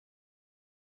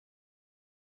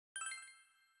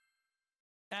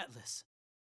Atlas.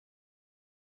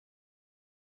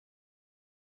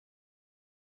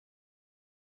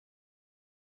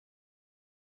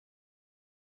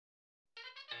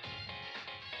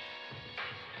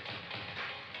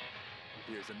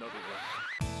 Here's another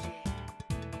one.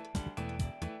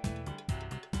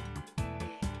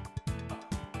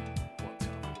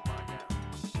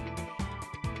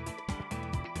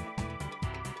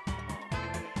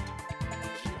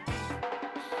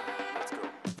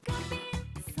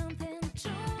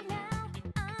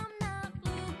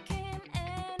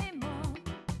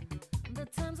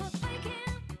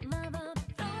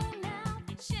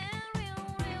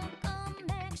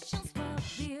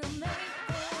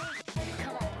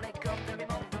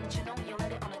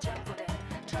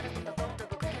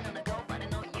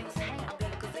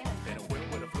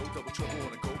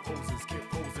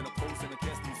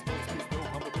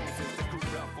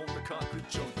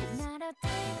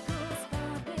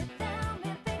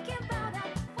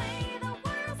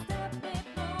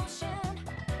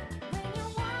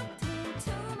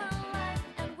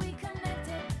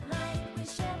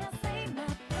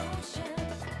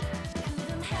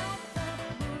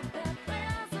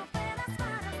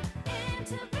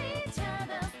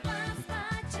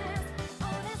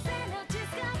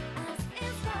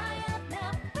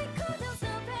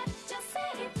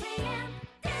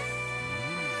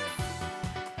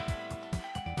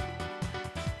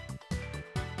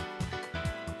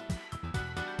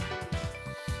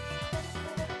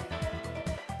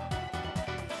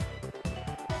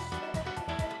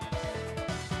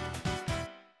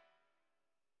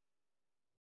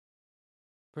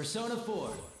 Persona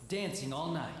 4, Dancing All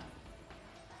Night.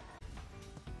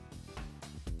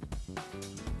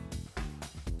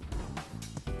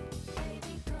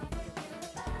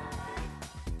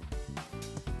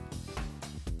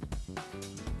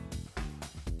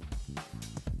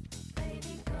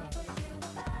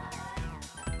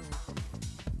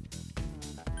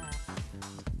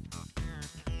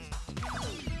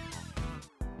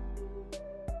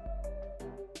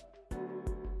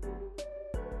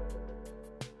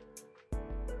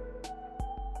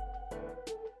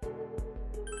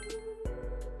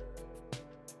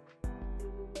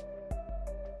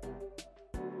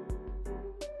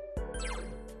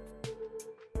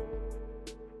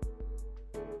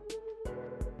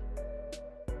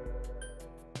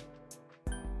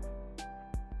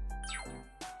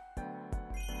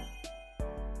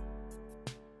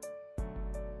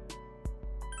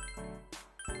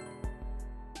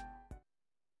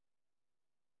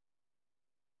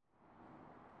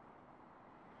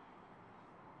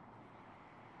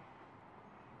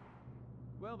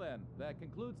 Well then, that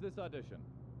concludes this audition.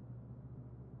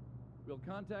 We'll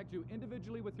contact you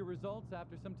individually with your results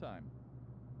after some time.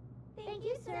 Thank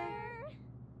you, sir.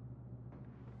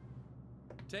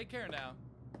 Take care now.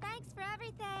 Thanks for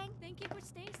everything. Thank you for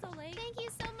staying so late. Thank you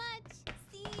so much.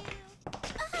 See you.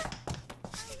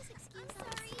 Please excuse us.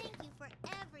 Sorry. Thank you for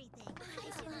everything.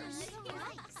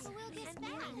 We'll get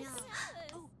back.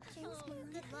 Oh,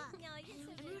 good luck.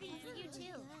 I'm rooting for you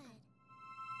too.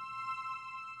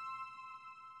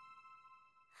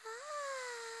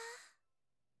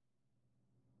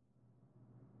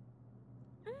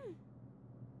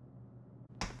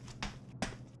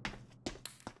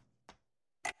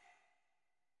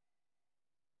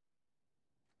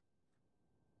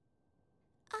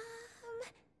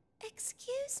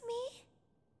 Excuse me?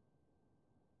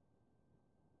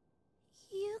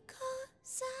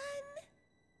 Yuko-san?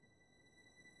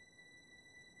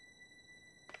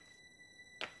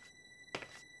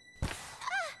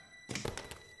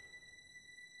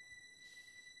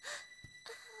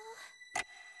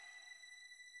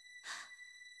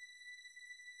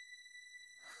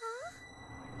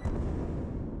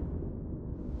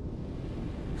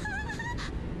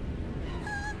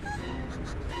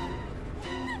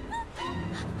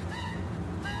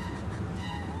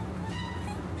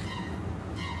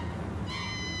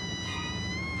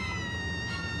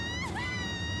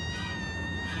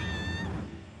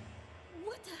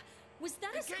 Was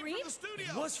that a scream? From the studio.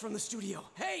 It was from the studio.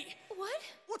 Hey! What?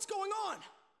 What's going on?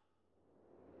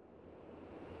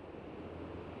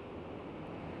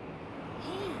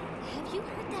 Hey, have you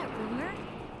heard that rumor?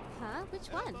 Huh? Which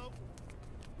one?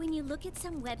 When you look at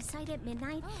some website at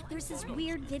midnight, there's this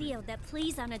weird video that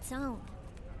plays on its own.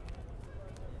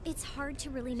 It's hard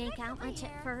to really make out much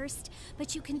at first,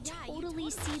 but you can totally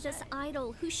see this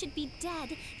idol who should be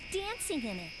dead dancing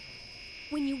in it.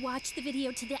 When you watch the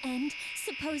video to the end,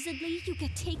 supposedly you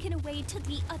get taken away to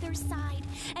the other side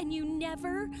and you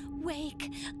never wake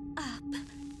up.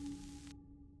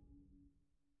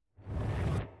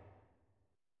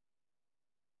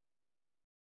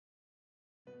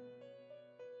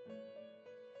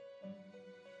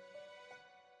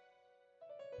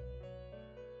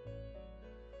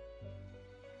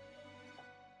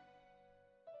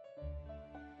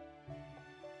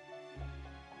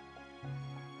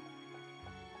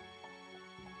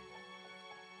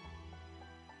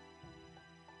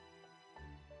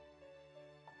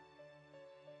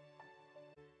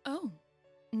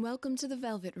 Welcome to the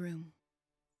Velvet Room.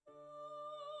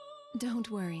 Don't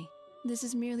worry, this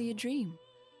is merely a dream.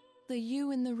 The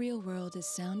you in the real world is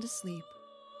sound asleep.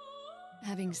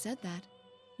 Having said that,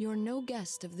 you're no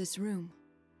guest of this room.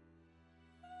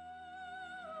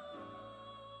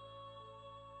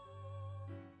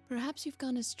 Perhaps you've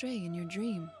gone astray in your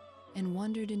dream and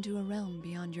wandered into a realm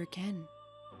beyond your ken.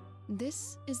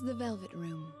 This is the Velvet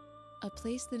Room, a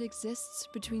place that exists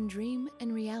between dream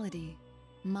and reality,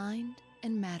 mind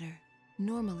and matter.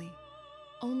 Normally,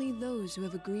 only those who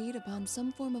have agreed upon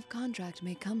some form of contract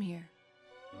may come here.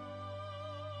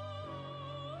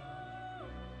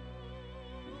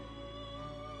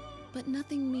 But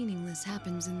nothing meaningless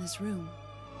happens in this room.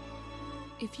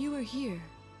 If you are here,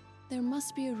 there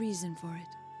must be a reason for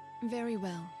it. Very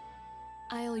well.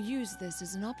 I'll use this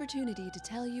as an opportunity to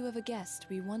tell you of a guest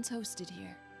we once hosted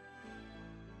here.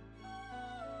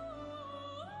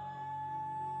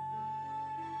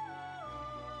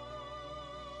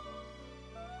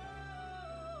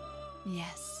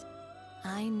 Yes,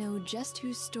 I know just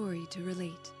whose story to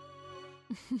relate.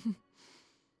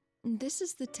 This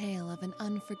is the tale of an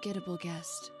unforgettable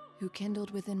guest who kindled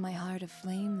within my heart a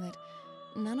flame that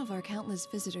none of our countless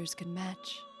visitors could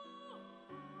match.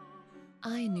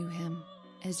 I knew him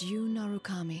as Yu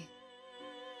Narukami.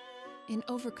 In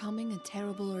overcoming a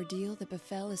terrible ordeal that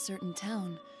befell a certain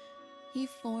town, he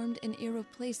formed an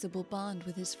irreplaceable bond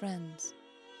with his friends.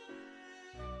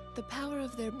 The power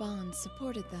of their bond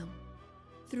supported them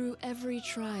through every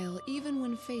trial, even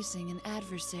when facing an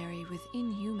adversary with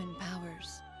inhuman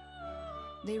powers.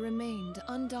 They remained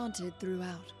undaunted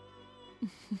throughout.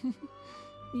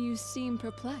 You seem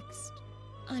perplexed.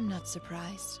 I'm not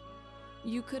surprised.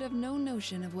 You could have no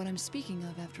notion of what I'm speaking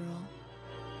of, after all.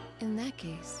 In that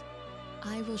case,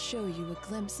 I will show you a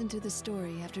glimpse into the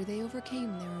story after they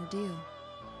overcame their ordeal.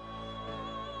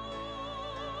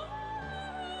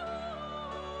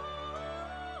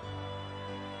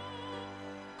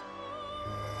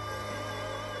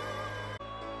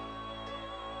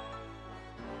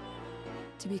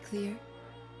 To be clear,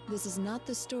 this is not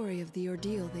the story of the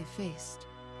ordeal they faced.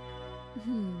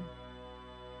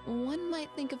 One might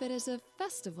think of it as a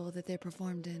festival that they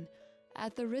performed in,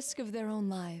 at the risk of their own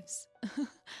lives.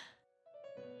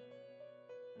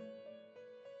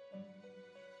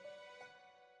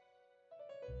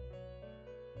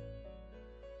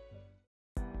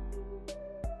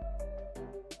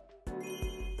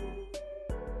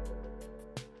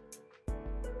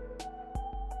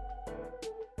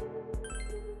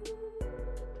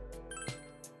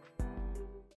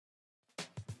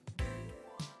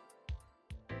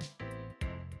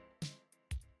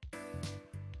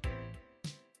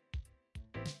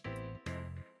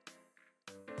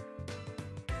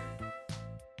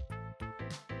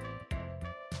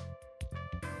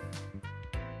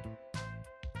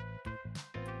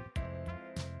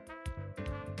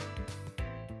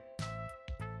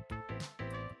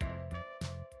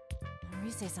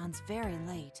 Rise-san's very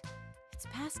late. It's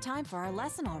past time for our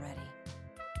lesson already.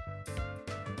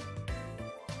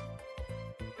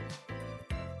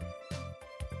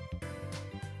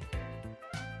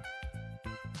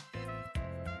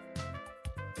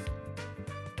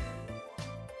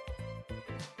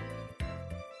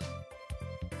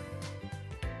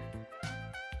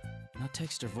 No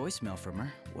text or voicemail from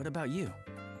her. What about you?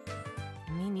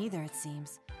 Me neither, it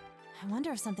seems. I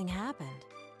wonder if something happened.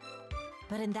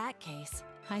 But in that case,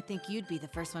 I think you'd be the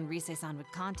first one Rise-san would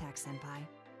contact, Senpai.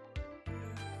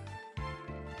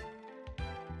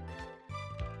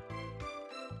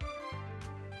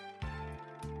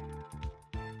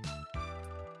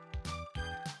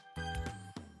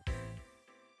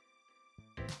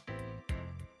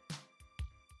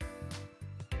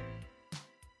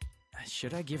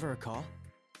 Should I give her a call?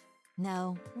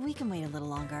 No, we can wait a little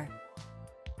longer.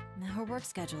 Her work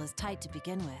schedule is tight to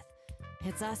begin with.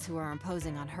 It's us who are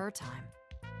imposing on her time.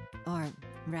 Or,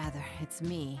 rather, it's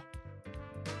me.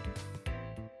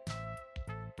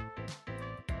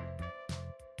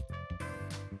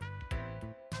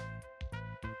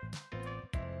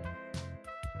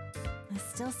 It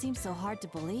still seems so hard to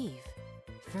believe.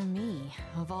 For me,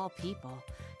 of all people,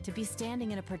 to be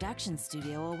standing in a production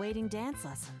studio awaiting dance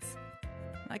lessons.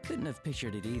 I couldn't have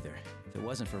pictured it either, if it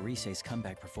wasn't for Rise's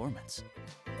comeback performance.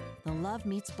 The Love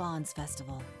Meets Bonds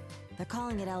Festival. They're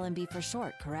calling it LMB for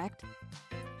short, correct?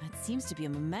 It seems to be a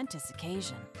momentous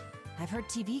occasion. I've heard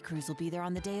TV crews will be there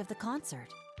on the day of the concert.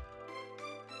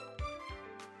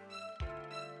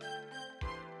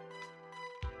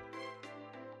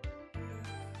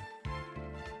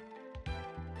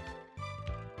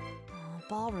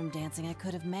 Ballroom dancing I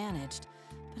could have managed,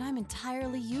 but I'm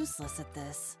entirely useless at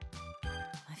this.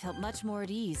 I felt much more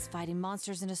at ease fighting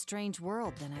monsters in a strange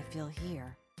world than I feel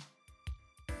here.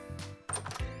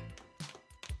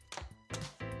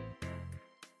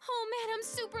 Oh man, I'm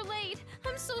super late.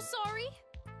 I'm so sorry.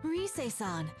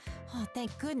 Rise-san! Oh,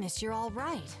 thank goodness you're all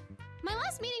right. My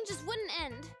last meeting just wouldn't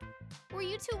end. Were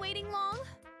you two waiting long?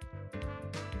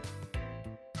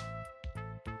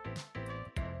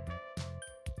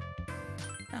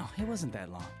 No, it wasn't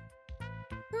that long.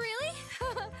 Really?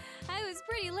 I was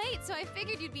pretty late, so I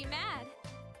figured you'd be mad.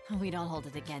 We don't hold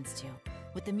it against you.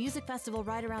 With the music festival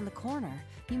right around the corner,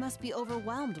 you must be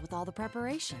overwhelmed with all the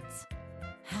preparations.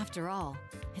 After all,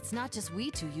 it's not just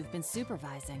we two you've been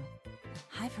supervising.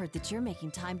 I've heard that you're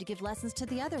making time to give lessons to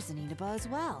the others in Inaba as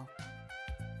well.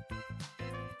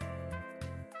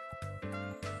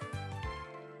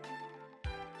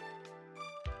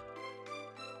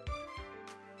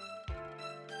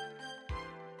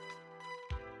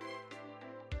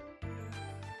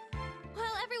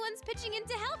 Well, everyone's pitching in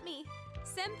to help me.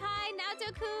 Senpai,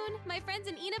 Naoto-kun, my friends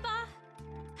in Inaba.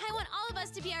 I want all of us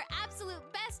to be our absolute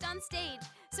best on stage,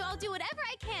 so I'll do whatever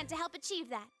I can to help achieve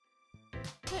that.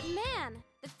 But man,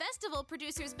 the festival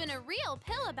producer's been a real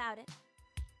pill about it.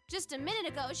 Just a minute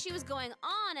ago, she was going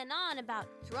on and on about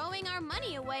throwing our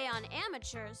money away on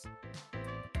amateurs.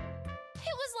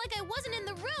 It was like I wasn't in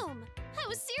the room. I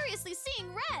was seriously seeing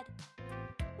red.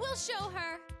 We'll show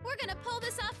her. We're gonna pull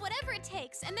this off whatever it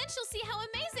takes, and then she'll see how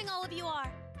amazing all of you are.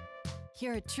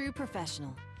 You're a true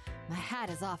professional. My hat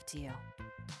is off to you.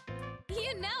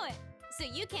 You know it. So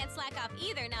you can't slack off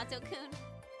either, Naoto-kun.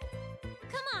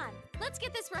 Come on, let's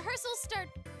get this rehearsal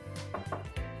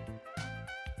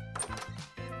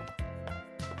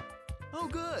Oh,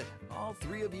 good. All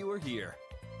three of you are here.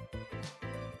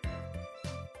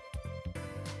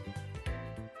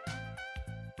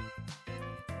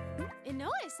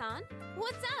 Inoue-san,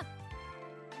 what's up?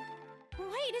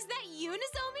 Wait, is that you,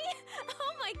 Nozomi?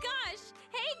 Oh my gosh!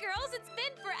 Hey girls, it's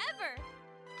been forever!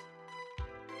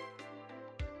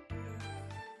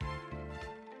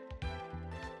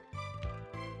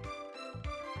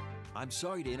 I'm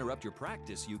sorry to interrupt your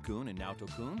practice, Yu-kun and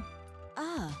Naoto-kun.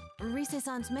 Ah,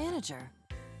 Rise-san's manager.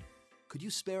 Could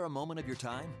you spare a moment of your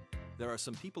time? There are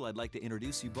some people I'd like to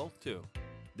introduce you both to.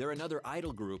 They're another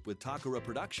idol group with Takara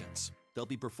Productions. They'll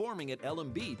be performing at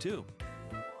LMB too.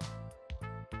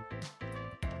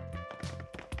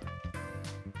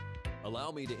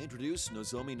 Allow me to introduce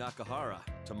Nozomi Nakahara,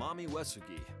 Tamami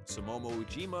Uesugi, Sumomo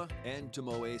Ujima, and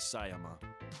Tomoe Sayama.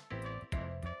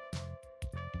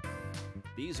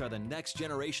 These are the next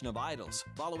generation of idols,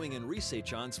 following in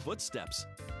Rise-chan's footsteps.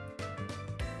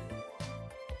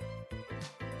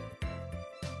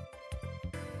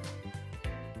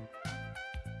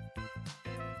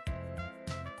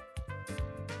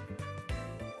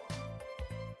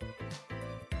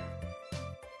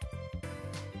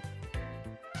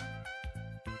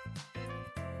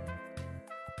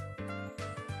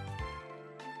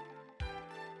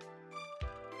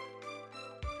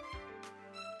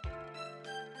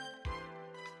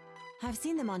 I've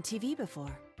seen them on TV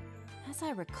before. As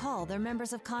I recall, they're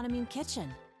members of Kanamune Kitchen.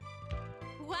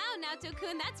 Wow,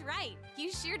 Naoto-kun, that's right.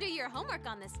 You sure do your homework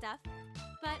on this stuff.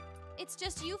 But it's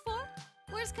just you four?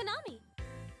 Where's Kanami?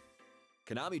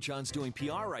 Kanami-chan's doing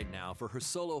PR right now for her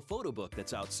solo photo book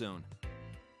that's out soon.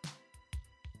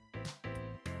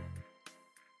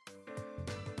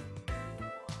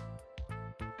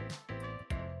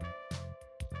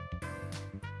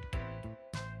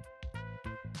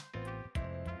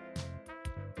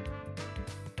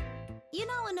 You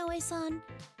know, Inoue-san,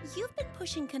 you've been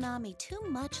pushing Konami too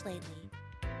much lately.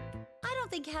 I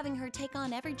don't think having her take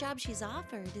on every job she's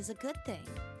offered is a good thing.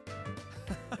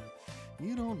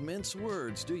 You don't mince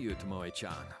words, do you,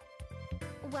 Tomoe-chan?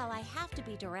 Well, I have to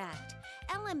be direct.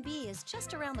 LMB is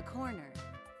just around the corner.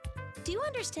 Do you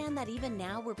understand that even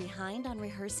now we're behind on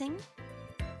rehearsing?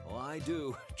 Oh, I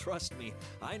do. Trust me,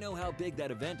 I know how big that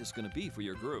event is going to be for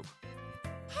your group.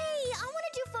 Hey, I want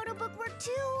to do photo book work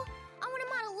too. I want to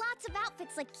model lots of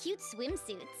outfits like cute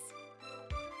swimsuits.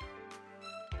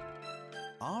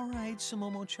 All right,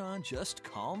 Sumomo-chan, just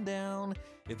calm down.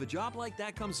 If a job like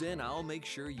that comes in, I'll make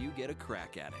sure you get a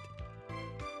crack at it.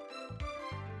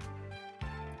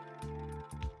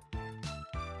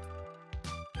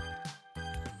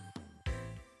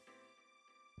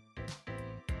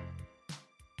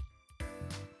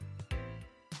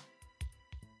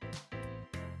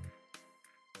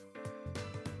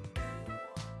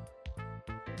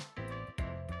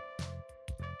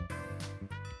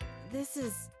 This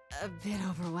is a bit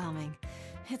overwhelming.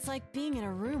 It's like being in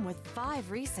a room with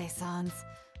 5 Rise-sans.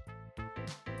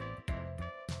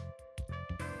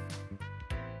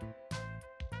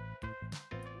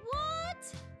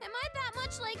 What?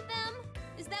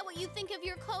 think of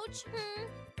your coach, hmm?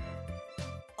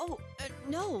 Oh,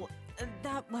 no.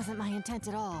 That wasn't my intent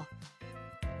at all.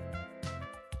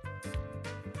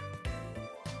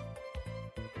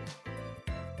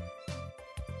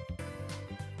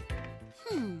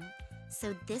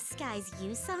 So this guy's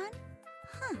Yusan?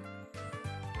 Huh.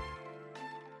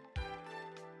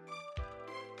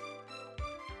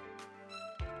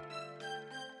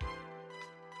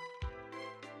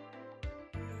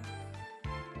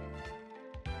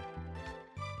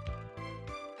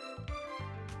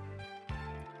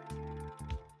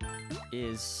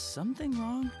 Is something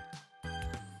wrong?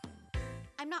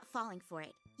 I'm not falling for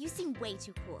it. You seem way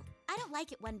too cool. I don't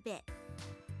like it one bit.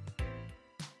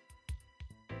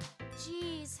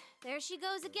 Jeez, there she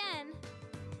goes again.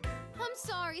 I'm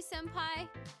sorry, Senpai.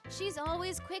 She's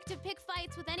always quick to pick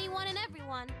fights with anyone and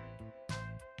everyone.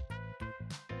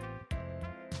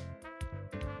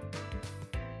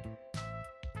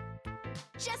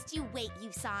 Just you wait,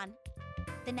 Yusan.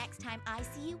 The next time I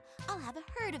see you, I'll have a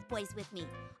herd of boys with me.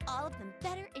 All of them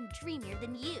better and dreamier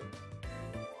than you.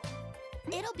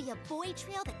 It'll be a boy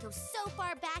trail that goes so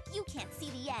far back you can't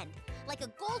see the end. Like a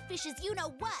goldfish's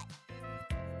you-know-what.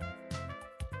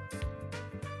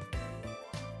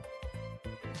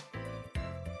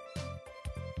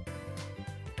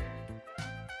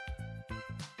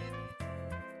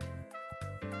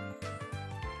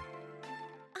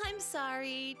 I'm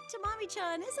sorry.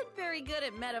 Tamami-chan isn't very good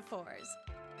at metaphors.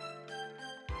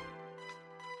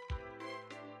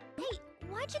 Hey,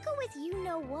 why'd you go with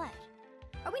you-know-what?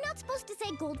 Are we not supposed to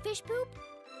say goldfish poop?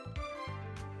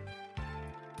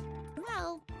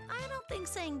 Well, I don't think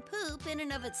saying poop in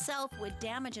and of itself would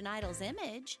damage an idol's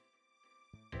image.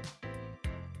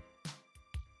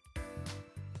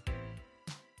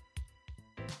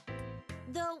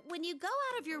 Though, when you go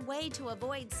out of your way to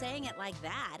avoid saying it like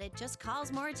that, it just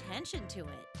calls more attention to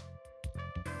it.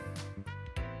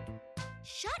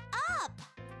 Shut up!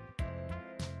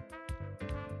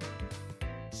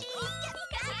 Jeez, get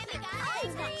back here,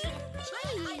 guys!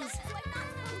 Jeez!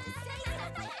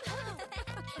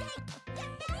 Hey, get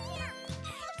back here!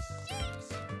 Oh,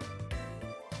 sheesh!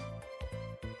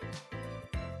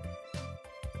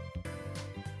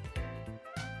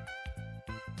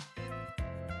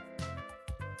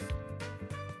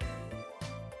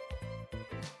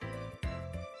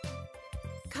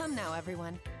 Come now,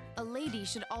 everyone. A lady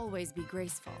should always be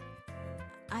graceful.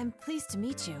 I'm pleased to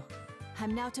meet you.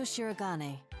 I'm Naoto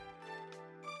Shirogane.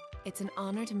 It's an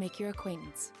honor to make your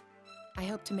acquaintance. I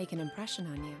hope to make an impression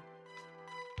on you.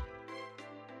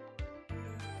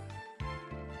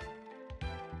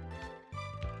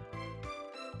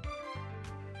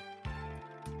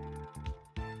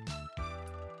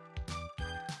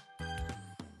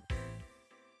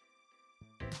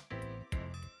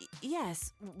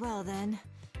 Yes, well then.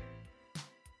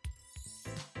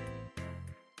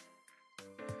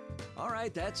 All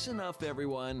right, that's enough,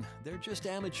 everyone. They're just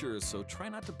amateurs, so try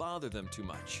not to bother them too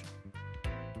much.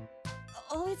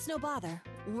 Oh, it's no bother.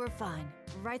 We're fine.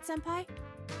 Right, Senpai?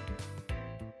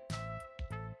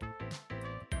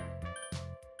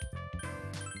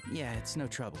 Yeah, it's no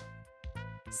trouble.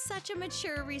 Such a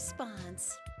mature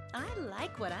response. I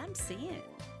like what I'm seeing.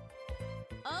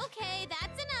 Okay,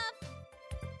 that's enough.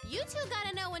 You two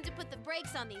gotta know when to put the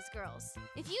brakes on these girls.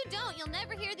 If you don't, you'll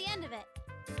never hear the end of it.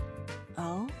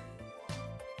 Oh?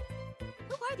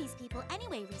 Who are these people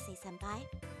anyway, Rise-senpai?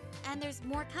 And there's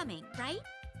more coming, right?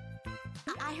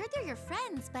 I heard they're your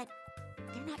friends, but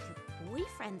they're not your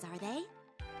boyfriends, are they?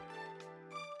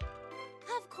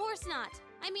 Of course not.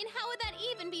 I mean, how would that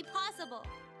even be possible?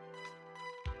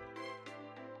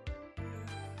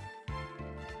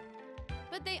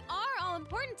 But they are all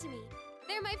important to me.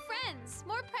 They're my friends,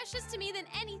 more precious to me than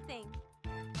anything.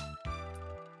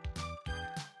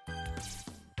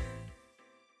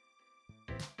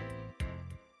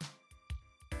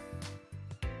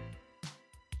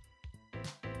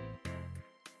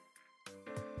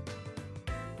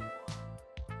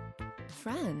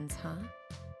 Friends, huh?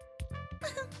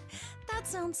 That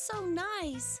sounds so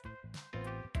nice.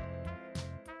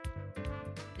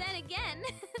 Then again,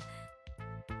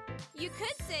 you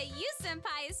could say you,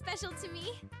 Senpai, is special to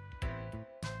me.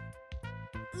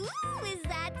 Ooh, is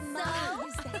that so? My,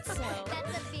 is that so?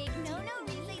 That's a big no-no,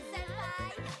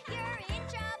 Rise-senpai. You're in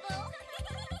trouble.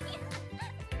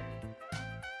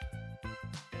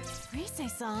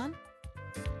 Rise-san?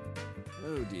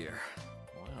 Oh dear.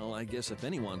 Well, I guess if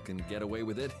anyone can get away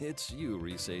with it, it's you,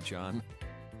 Rise-chan.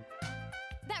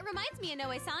 That reminds me,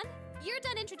 Inoue-san. You're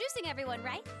done introducing everyone,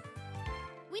 right?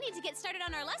 We need to get started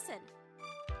on our lesson.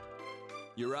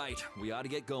 You're right. We ought to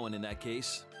get going in that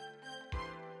case.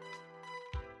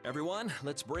 Everyone,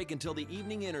 let's break until the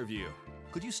evening interview.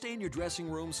 Could you stay in your dressing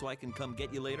room so I can come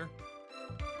get you later?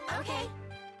 Okay.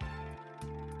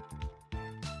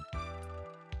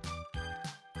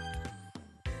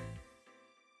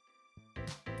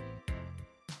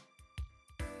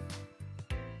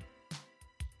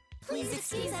 Please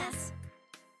excuse us.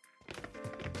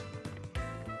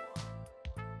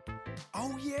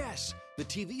 Oh yes! The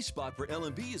TV spot for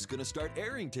L&B is going to start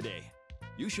airing today.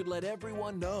 You should let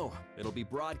everyone know. It'll be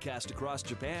broadcast across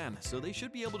Japan, so they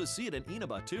should be able to see it in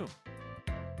Inaba too.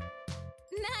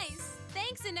 Nice!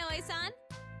 Thanks, Inoue-san!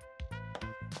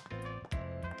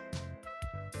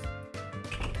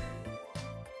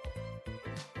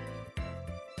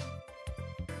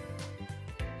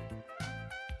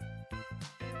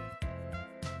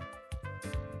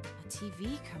 A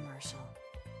TV commercial.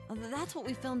 Oh, that's what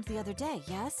we filmed the other day,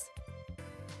 yes?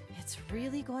 It's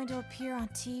really going to appear on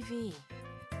TV.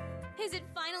 Is it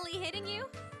finally hitting you?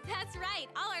 That's right,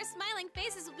 all our smiling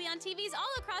faces will be on TVs all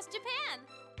across Japan!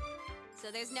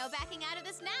 So there's no backing out of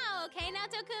this now, okay,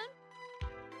 Naoto-kun?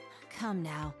 Come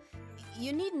now.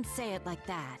 You needn't say it like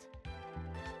that.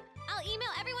 I'll email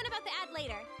everyone about the ad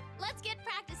later. Let's get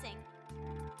practicing.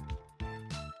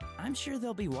 I'm sure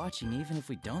they'll be watching even if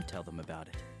we don't tell them about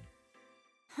it.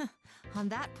 On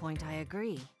that point, I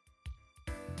agree.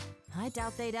 I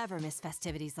doubt they'd ever miss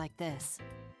festivities like this.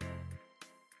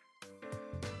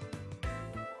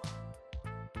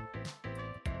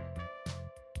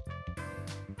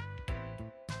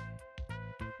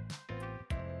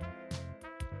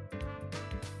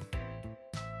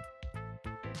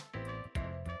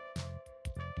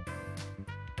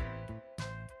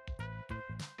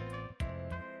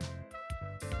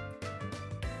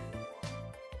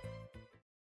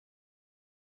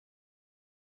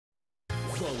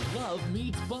 The Love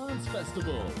Meets Bonds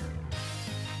Festival.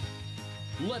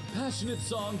 Let passionate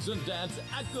songs and dance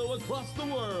echo across the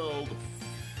world.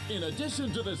 In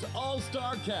addition to this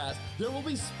all-star cast, there will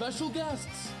be special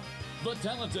guests. The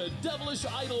talented devilish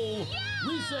idol,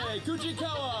 Rise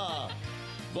Kujikawa.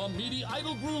 The meaty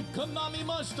idol group, Konami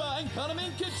Mashita and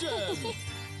Kanamin Kitchen.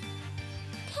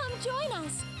 Come join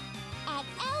us at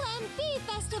LMB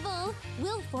Festival.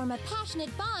 We'll form a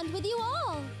passionate bond with you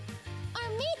all. Our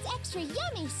meat's extra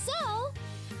yummy, so...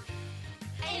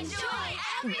 Enjoy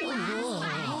everyone! Oh,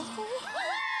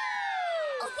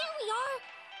 there we are!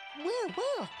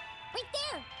 Where? Right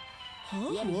there!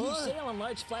 We had a huge sale on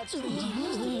large flat screen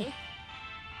TVs today.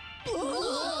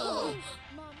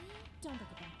 Mommy, don't look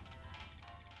at them.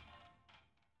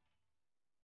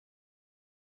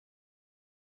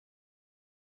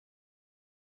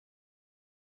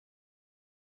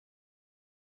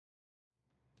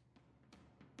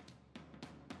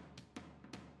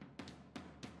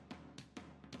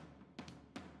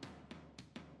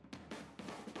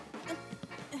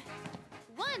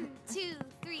 One, 2,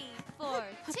 3, 4.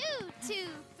 2, 2,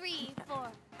 3,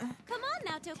 4. Come on,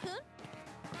 Naoto-kun.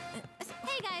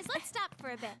 Hey guys, let's stop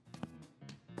for a bit.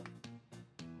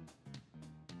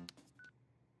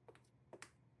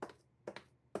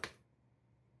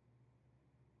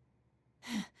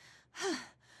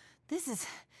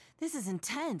 This is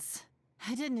intense.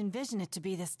 I didn't envision it to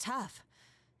be this tough.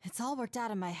 It's all worked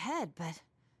out in my head, but...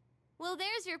 Well,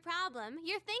 there's your problem.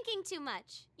 You're thinking too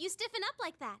much. You stiffen up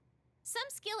like that. Some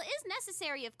skill is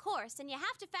necessary, of course, and you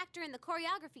have to factor in the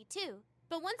choreography, too.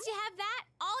 But once you have that,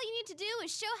 all you need to do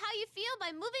is show how you feel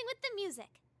by moving with the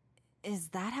music. Is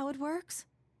that how it works?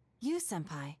 You,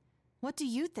 Senpai, what do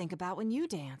you think about when you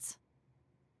dance?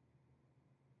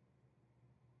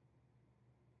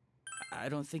 I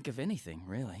don't think of anything,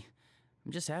 really.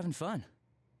 I'm just having fun.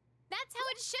 That's how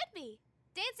it should be.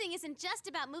 Dancing isn't just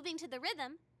about moving to the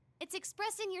rhythm. It's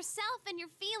expressing yourself and your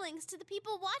feelings to the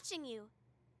people watching you.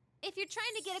 If you're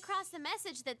trying to get across the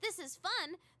message that this is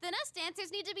fun, then us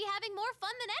dancers need to be having more fun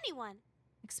than anyone.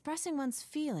 Expressing one's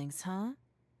feelings, huh?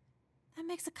 That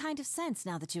makes a kind of sense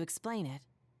now that you explain it.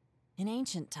 In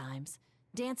ancient times,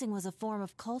 dancing was a form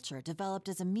of culture developed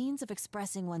as a means of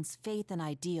expressing one's faith and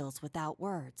ideals without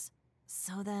words.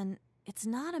 So then, it's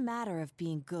not a matter of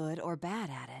being good or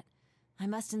bad at it. I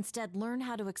must instead learn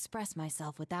how to express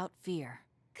myself without fear.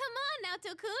 Come on,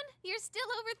 Naoto-kun. You're still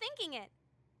overthinking it.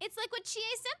 It's like what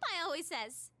Chie-senpai always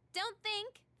says. Don't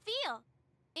think, feel.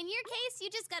 In your case, you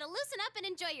just gotta loosen up and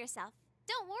enjoy yourself.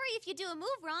 Don't worry if you do a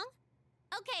move wrong.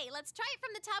 Okay, let's try it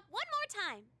from the top one more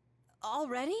time.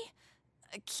 Already?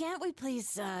 Can't we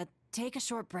please, take a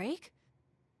short break?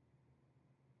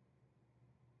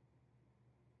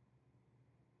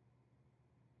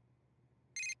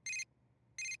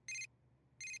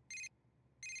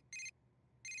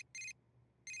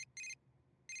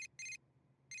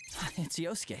 It's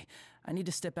Yosuke. I need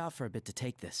to step out for a bit to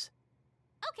take this.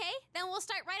 Okay, then we'll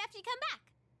start right after you come back.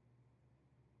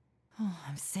 Oh,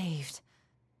 I'm saved.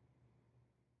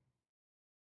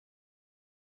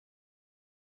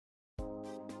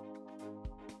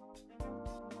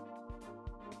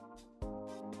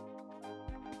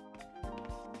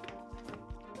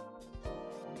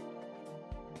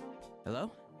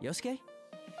 Hello? Yosuke?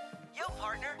 Yo,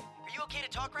 partner. Are you okay to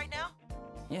talk right now?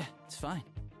 Yeah, it's fine.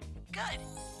 Good.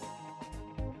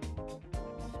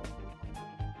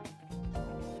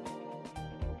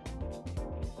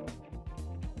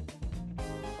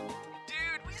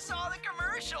 Dude, we saw the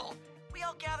commercial. We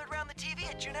all gathered around the TV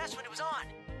at Junes when it was on.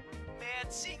 Man,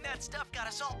 seeing that stuff got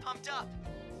us all pumped up.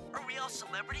 Are we all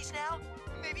celebrities now?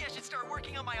 Maybe I should start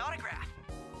working on my autograph.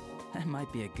 That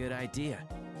might be a good idea.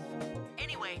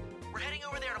 Anyway, we're heading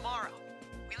over there tomorrow.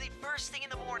 We leave first thing in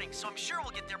the morning, so I'm sure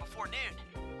we'll get there before noon.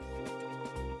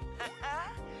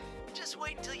 Just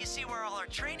wait until you see where all our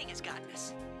training has gotten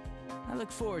us. I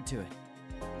look forward to it.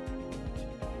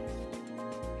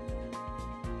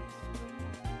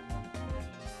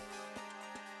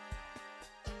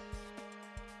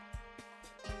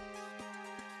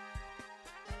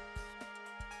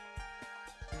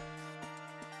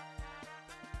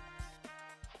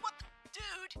 What the...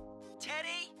 Dude!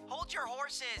 Teddy, hold your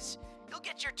horses. You'll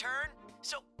get your turn.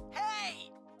 So,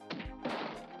 hey!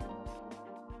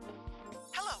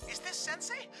 Hello, is this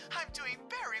Sensei? I'm doing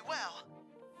very well.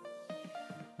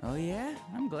 Oh yeah?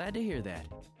 I'm glad to hear that.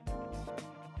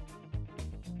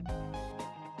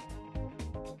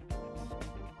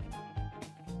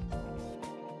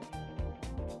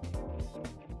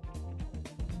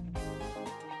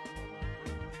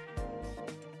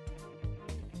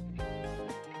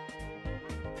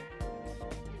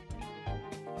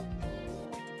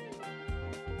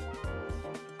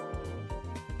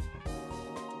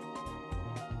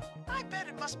 I bet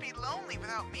it must be lonely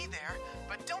without me there,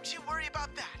 but don't you worry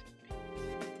about that.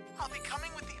 I'll be coming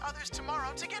with the others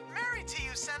tomorrow to get married to you,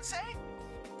 Sensei.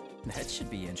 That should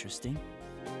be interesting.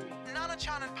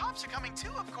 Nana-chan and Pops are coming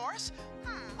too, of course.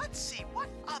 Let's see, what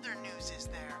other news is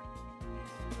there?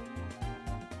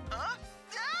 Huh?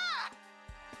 Ah!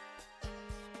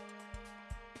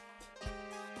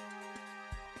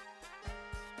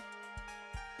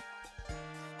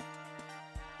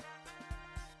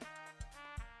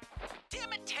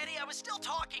 Damn it, Teddy, I was still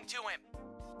talking to him.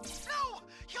 No!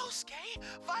 Yosuke,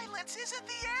 violence isn't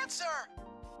the answer!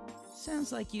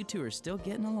 Sounds like you two are still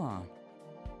getting along.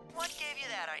 What gave you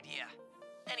that idea?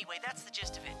 Anyway, that's the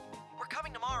gist of it. We're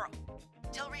coming tomorrow.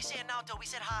 Tell Rise and Naoto we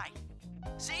said hi.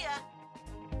 See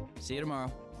ya! See you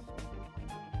tomorrow.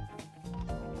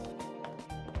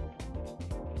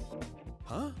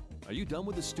 Huh? Are you done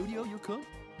with the studio, Yukun?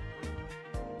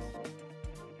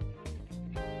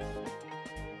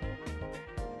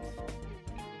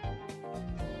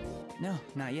 No,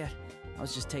 not yet. I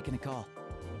was just taking a call.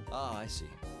 Ah, I see.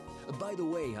 By the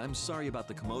way, I'm sorry about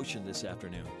the commotion this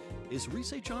afternoon. Is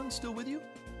Rise-chan still with you?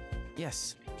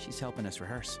 Yes, she's helping us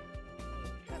rehearse.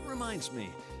 That reminds me,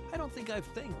 I don't think I've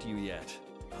thanked you yet.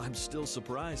 I'm still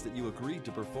surprised that you agreed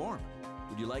to perform.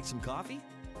 Would you like some coffee?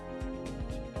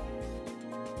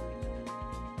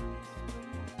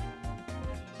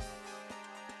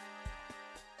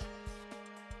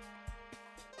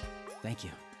 Thank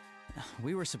you.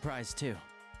 We were surprised too.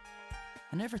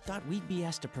 I never thought we'd be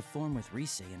asked to perform with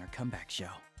Rise in her comeback show.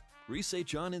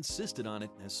 Rise-chan insisted on it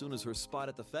as soon as her spot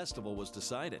at the festival was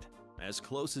decided. As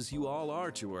close as you all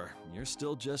are to her, you're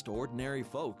still just ordinary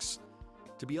folks.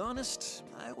 To be honest,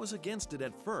 I was against it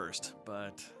at first,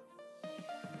 but...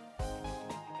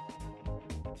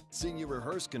 seeing you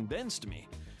rehearse convinced me.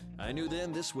 I knew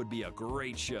then this would be a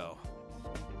great show.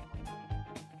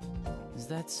 Is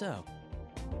that so?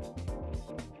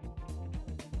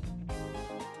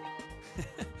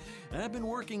 I've been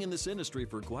working in this industry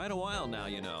for quite a while now,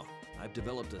 you know. I've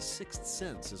developed a sixth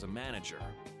sense as a manager.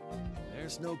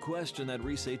 There's no question that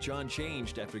Rise-chan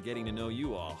changed after getting to know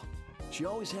you all. She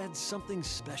always had something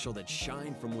special that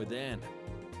shined from within,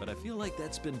 but I feel like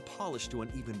that's been polished to an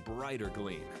even brighter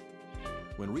gleam.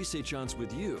 When Rise-chan's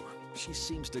with you, she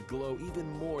seems to glow even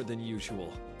more than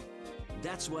usual.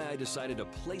 That's why I decided to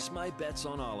place my bets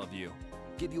on all of you.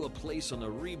 Give you a place on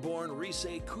the reborn Rise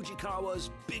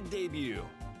Kujikawa's big debut.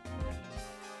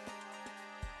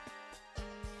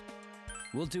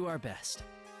 We'll do our best.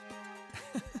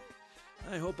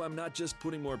 I hope I'm not just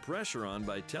putting more pressure on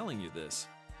by telling you this.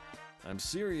 I'm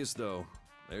serious though.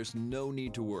 There's no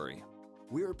need to worry.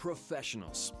 We're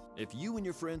professionals. If you and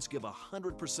your friends give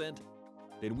 100%,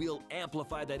 then we'll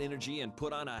amplify that energy and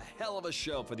put on a hell of a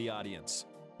show for the audience.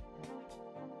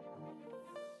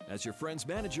 As your friend's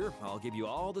manager, I'll give you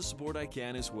all the support I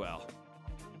can as well.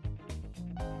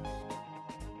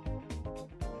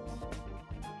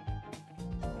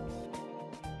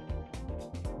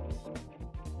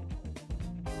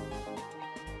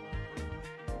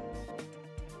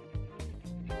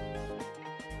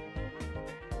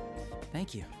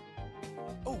 Thank you.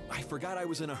 Oh, I forgot I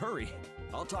was in a hurry.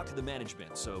 I'll talk to the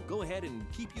management, so go ahead and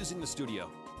keep using the studio.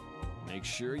 Make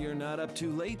sure you're not up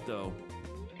too late, though.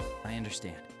 I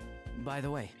understand. By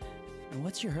the way,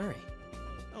 what's your hurry?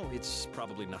 Oh, it's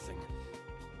probably nothing.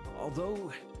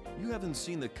 Although, you haven't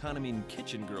seen the Kaname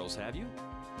Kitchen girls, have you?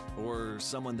 Or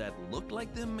someone that looked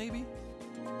like them, maybe?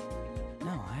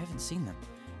 No, I haven't seen them.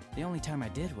 The only time I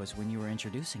did was when you were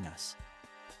introducing us.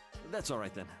 That's all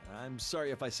right then. I'm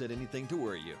sorry if I said anything to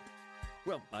worry you.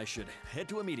 Well, I should head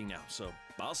to a meeting now, so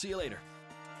I'll see you later.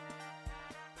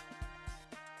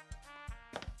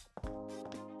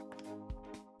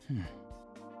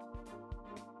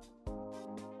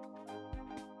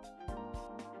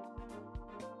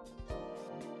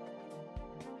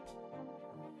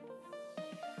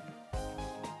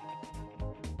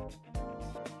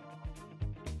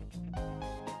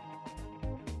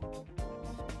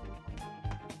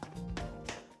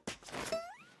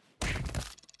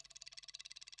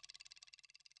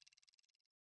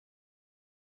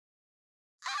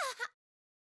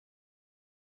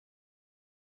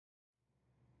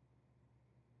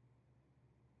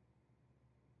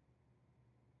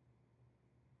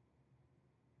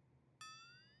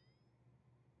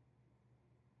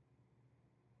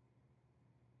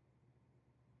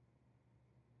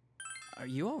 Are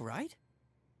you all right?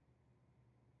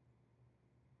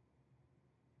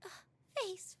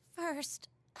 Face first.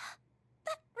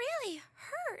 That really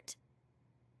hurt.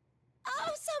 Oh,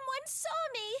 someone saw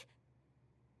me!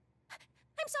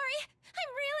 I'm sorry.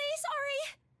 I'm really sorry.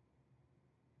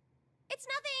 It's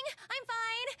nothing. I'm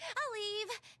fine. I'll leave.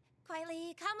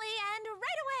 Quietly, calmly, and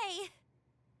right away.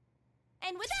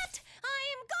 And with that,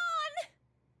 I'm gone!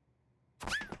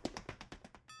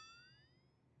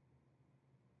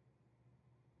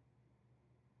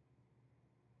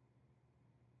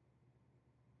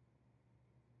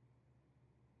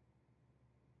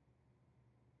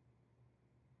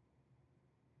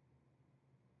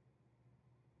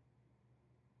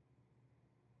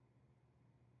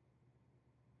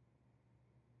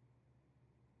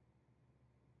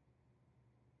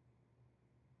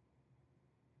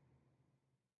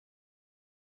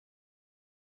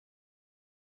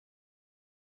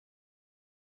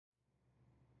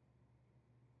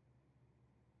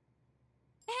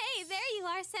 Hey, there you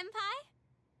are, Senpai.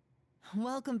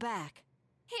 Welcome back.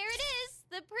 Here it is,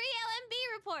 the pre-LMB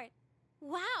report.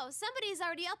 Wow, somebody's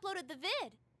already uploaded the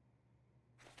vid.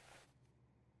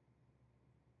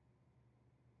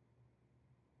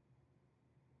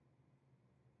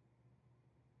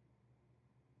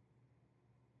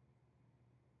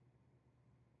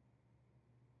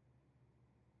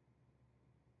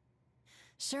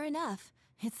 Sure enough,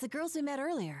 it's the girls we met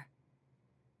earlier.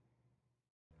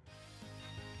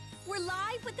 We're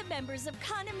live with the members of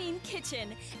Kaname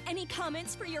Kitchen. Any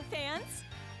comments for your fans?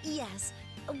 Yes.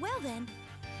 Well then,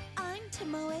 I'm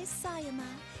Tomoe Sayama,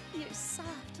 your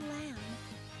soft lamb.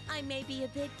 I may be a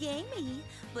bit gamey,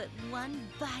 but one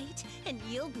bite and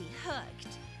you'll be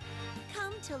hooked.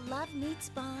 Come to Love Meets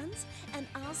Bonds, and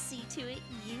I'll see to it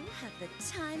you have the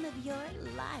time of your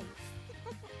life.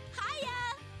 Hiya!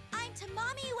 I'm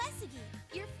Tamami Uesugi,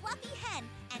 your fluffy hen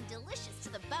and delicious to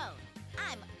the bone.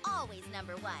 I'm always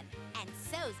number one, and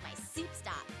so's my soup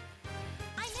stock.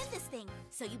 I'm in this thing,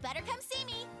 so you better come see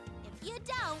me. If you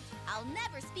don't, I'll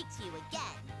never speak to you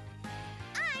again.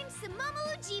 I'm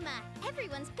Sumomo Ujima,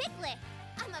 everyone's piglet.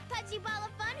 I'm a pudgy ball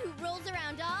of fun who rolls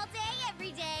around all day,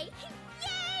 every day.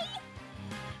 Yay!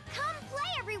 Come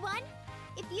play, everyone.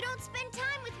 If you don't spend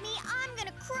time with me, I'm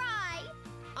gonna cry.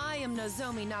 I am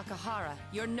Nozomi Nakahara,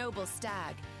 your noble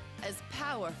stag. As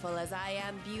powerful as I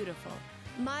am beautiful,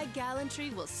 my gallantry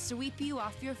will sweep you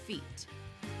off your feet.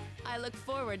 I look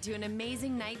forward to an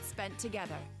amazing night spent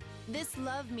together. This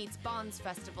Love Meets Bonds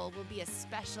festival will be a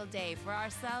special day for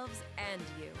ourselves and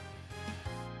you.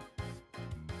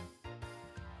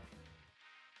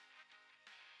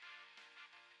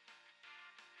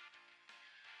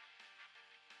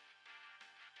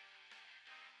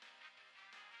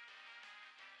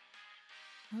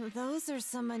 Those are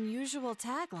some unusual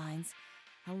taglines.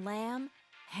 A lamb,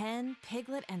 hen,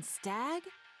 piglet, and stag?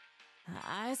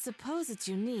 I suppose it's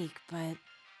unique, but...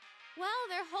 Well,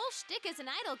 their whole shtick as an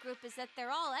idol group is that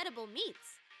they're all edible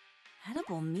meats.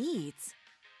 Edible meats?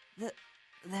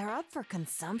 They're up for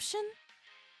consumption?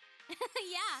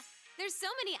 Yeah, There's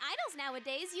so many idols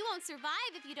nowadays, you won't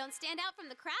survive if you don't stand out from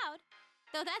the crowd.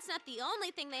 Though that's not the only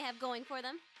thing they have going for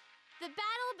them. The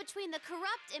battle between the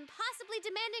corrupt, impossibly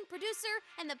demanding producer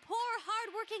and the poor,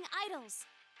 hard-working idols.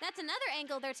 That's another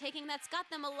angle they're taking that's got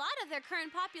them a lot of their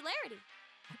current popularity.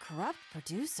 A corrupt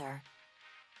producer?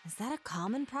 Is that a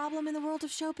common problem in the world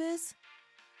of showbiz?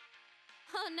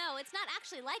 Oh no, it's not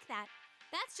actually like that.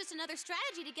 That's just another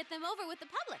strategy to get them over with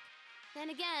the public. Then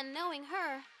again, knowing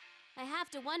her, I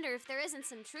have to wonder if there isn't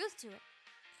some truth to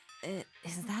it.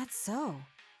 Is that so?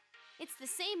 It's the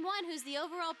same one who's the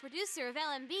overall producer of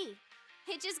LMB.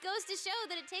 It just goes to show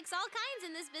that it takes all kinds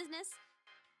in this business.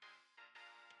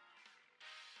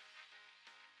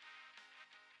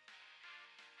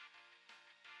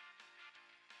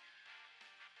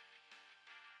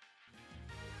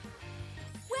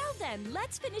 Well then,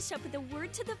 let's finish up with a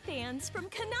word to the fans from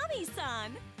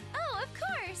Konami-san. Oh, of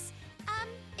course!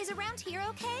 Is Around Here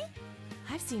okay?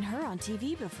 I've seen her on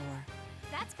TV before.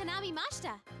 That's Konami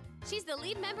Mashita. She's the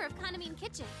lead member of Kanamin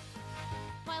Kitchen.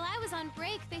 While I was on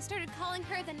break, they started calling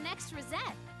her the next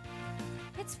Rosette.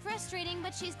 It's frustrating,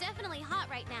 but she's definitely hot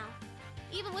right now.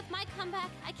 Even with my comeback,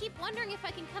 I keep wondering if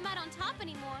I can come out on top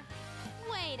anymore.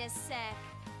 Wait a sec.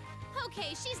 Okay,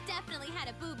 she's definitely had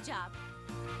a boob job.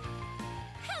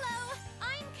 Hello,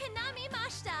 I'm Konami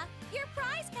Mashita, your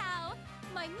prize cow.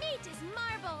 My meat is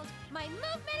marbled, my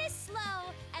movement is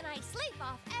slow, and I sleep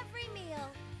off every meal.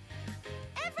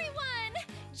 Everyone,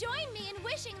 join me in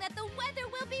wishing that the weather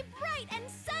will be bright and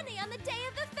sunny on the day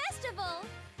of the festival.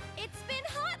 It's been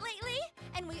hot lately,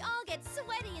 and we all get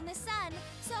sweaty in the sun,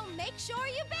 so make sure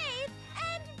you bathe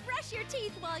and brush your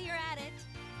teeth while you're at it.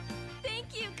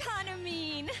 Thank you,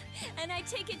 Kanamin. And I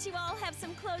take it you all have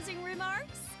some closing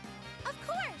remarks? Of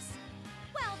course!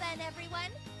 Well then,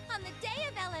 everyone, on the day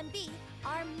of LMB,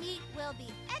 our meat will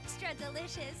be extra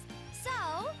delicious.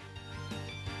 So,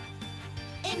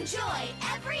 enjoy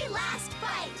every last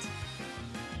bite!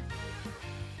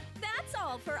 That's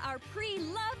all for our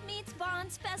pre-Love Meets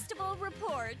Bonds Festival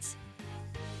report.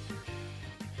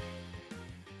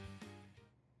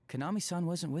 Konami-san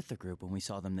wasn't with the group when we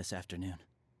saw them this afternoon.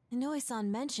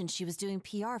 Inoue-san mentioned she was doing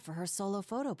PR for her solo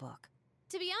photo book.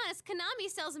 To be honest, Konami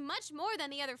sells much more than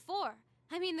the other four.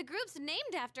 I mean, the group's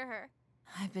named after her.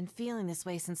 I've been feeling this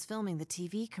way since filming the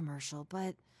TV commercial,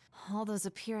 but all those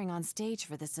appearing on stage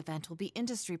for this event will be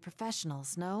industry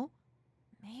professionals, no?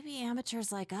 Maybe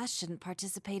amateurs like us shouldn't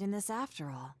participate in this after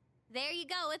all. There you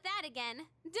go with that again.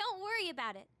 Don't worry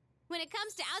about it. When it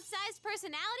comes to outsized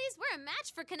personalities, we're a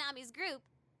match for Konami's group.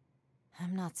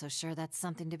 I'm not so sure that's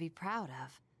something to be proud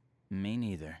of. Me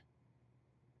neither.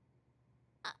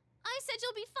 I said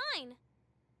you'll be fine.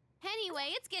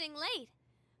 Anyway, it's getting late.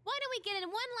 Why don't we get in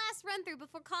one last run-through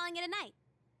before calling it a night?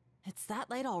 It's that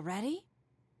late already?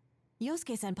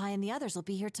 Yosuke-senpai and the others will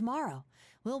be here tomorrow.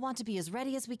 We'll want to be as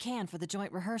ready as we can for the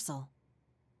joint rehearsal.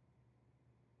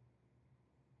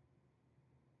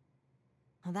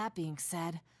 Well, that being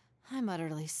said, I'm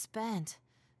utterly spent.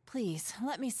 Please,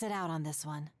 let me sit out on this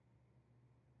one.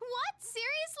 What?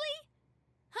 Seriously?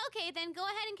 Okay, then go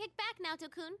ahead and kick back,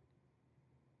 Naoto-kun.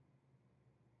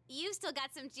 You've still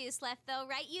got some juice left, though,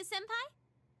 right, you senpai?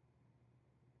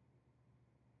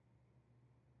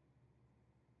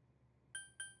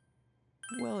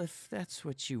 Well, if that's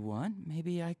what you want,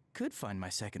 maybe I could find my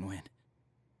second wind.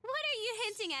 What are you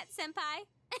hinting at, senpai?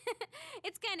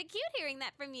 It's kind of cute hearing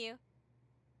that from you.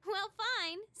 Well,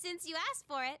 fine, since you asked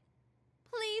for it.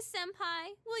 Please,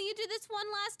 senpai, will you do this one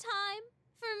last time?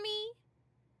 For me?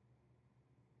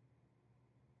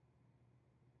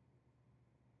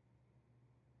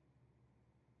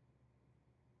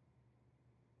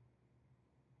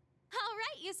 All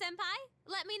right, you senpai.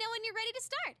 Let me know when you're ready to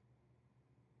start.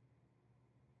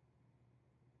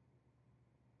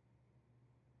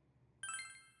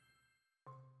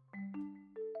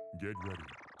 Get ready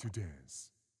to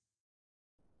dance.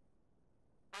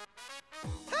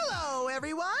 Hello,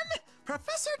 everyone!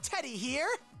 Professor Teddy here!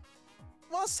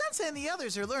 While Sensei and the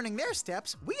others are learning their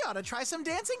steps, we ought to try some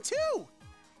dancing too!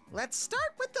 Let's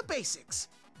start with the basics.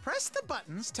 Press the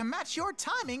buttons to match your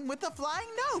timing with the flying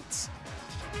notes.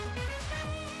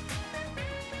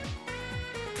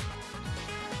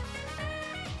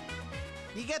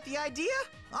 You get the idea?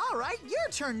 All right, your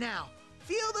turn now.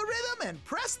 Feel the rhythm and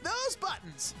press those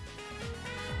buttons.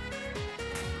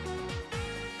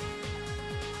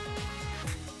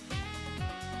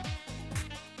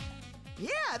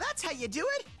 Yeah, that's how you do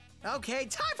it. Okay,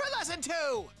 time for lesson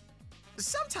 2.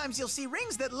 Sometimes you'll see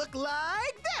rings that look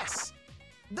like this.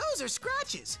 Those are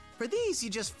scratches. For these,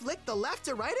 you just flick the left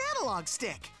or right analog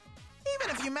stick.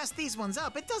 Even if you mess these ones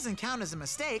up, it doesn't count as a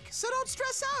mistake, so don't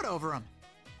stress out over them.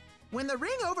 When the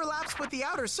ring overlaps with the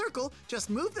outer circle, just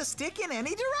move the stick in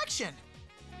any direction.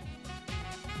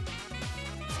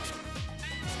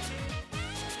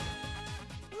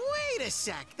 Wait a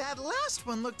sec, that last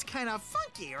one looked kind of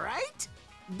funky, right?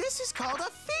 This is called a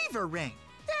fever ring.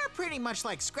 They're pretty much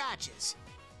like scratches.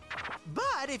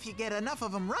 But if you get enough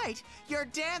of them right, your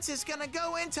dance is gonna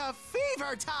go into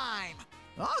fever time.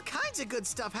 All kinds of good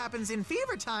stuff happens in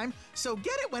fever time, so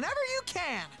get it whenever you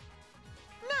can.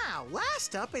 Now,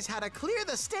 last up is how to clear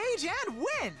the stage and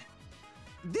win.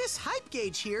 This hype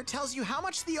gauge here tells you how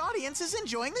much the audience is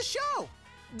enjoying the show.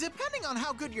 Depending on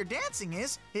how good your dancing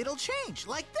is, it'll change,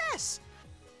 like this.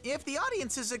 If the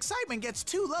audience's excitement gets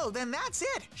too low, then that's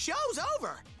it, show's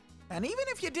over. And even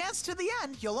if you dance to the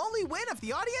end, you'll only win if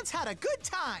the audience had a good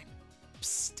time.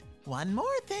 Psst, one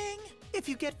more thing. If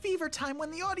you get fever time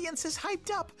when the audience is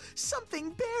hyped up,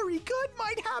 something very good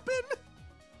might happen.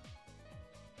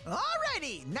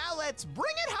 Alrighty, now let's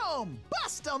bring it home.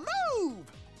 Bust a move!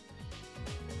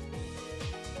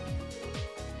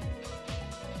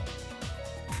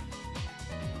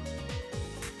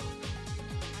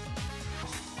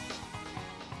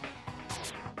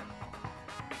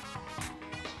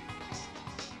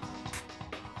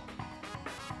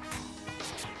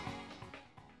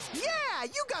 Yeah,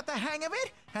 you got the hang of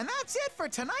it, and that's it for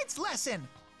tonight's lesson.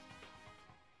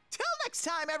 Till next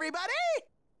time, everybody!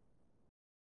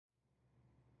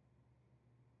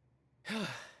 Good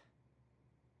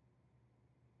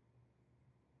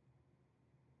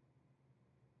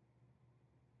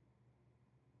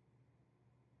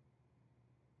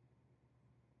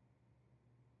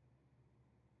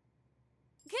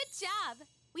job!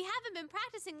 We haven't been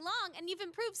practicing long, and you've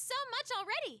improved so much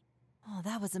already! Oh,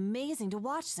 that was amazing to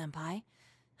watch, Senpai.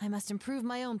 I must improve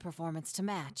my own performance to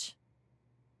match.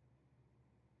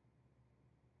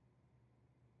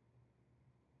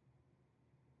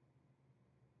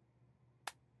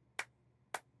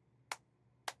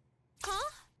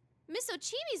 Huh? Miss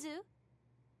Ochimizu?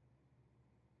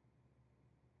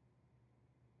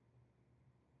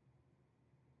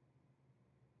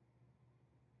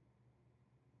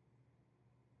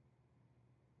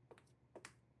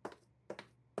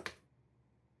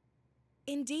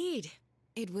 Indeed,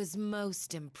 it was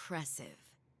most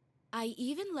impressive. I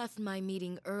even left my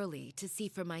meeting early to see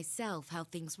for myself how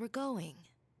things were going.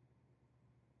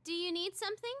 Do you need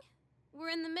something?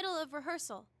 We're in the middle of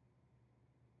rehearsal.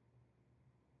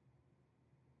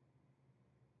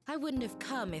 I wouldn't have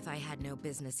come if I had no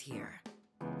business here.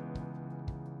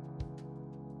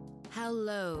 How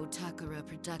low Takara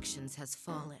Productions has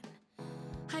fallen.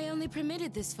 I only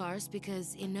permitted this farce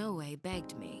because Inoue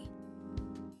begged me.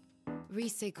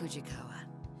 Rise Kujikawa,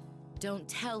 don't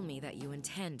tell me that you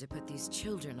intend to put these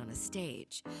children on a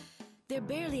stage. They're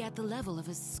barely at the level of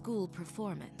a school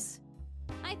performance.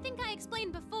 I think I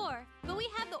explained before, but we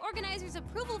have the organizer's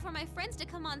approval for my friends to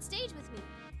come on stage with me.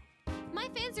 My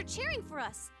fans are cheering for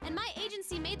us, and my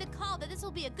agency made the call that this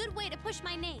will be a good way to push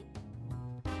my name.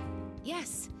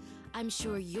 Yes, I'm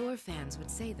sure your fans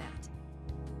would say that.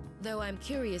 Though I'm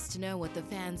curious to know what the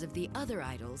fans of the other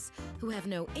idols, who have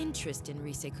no interest in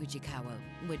Rise Kujikawa,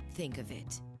 would think of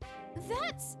it.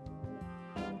 That's...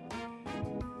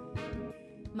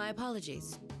 My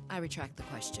apologies. I retract the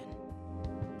question.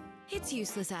 It's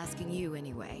useless asking you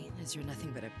anyway, as you're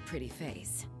nothing but a pretty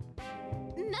face.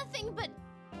 Nothing but...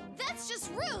 That's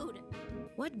just rude!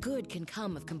 What good can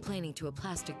come of complaining to a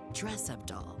plastic dress-up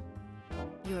doll?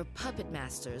 Your puppet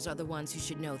masters are the ones who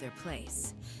should know their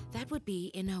place. That would be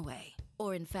Inoue,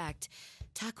 or in fact,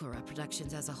 Takara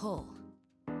Productions as a whole.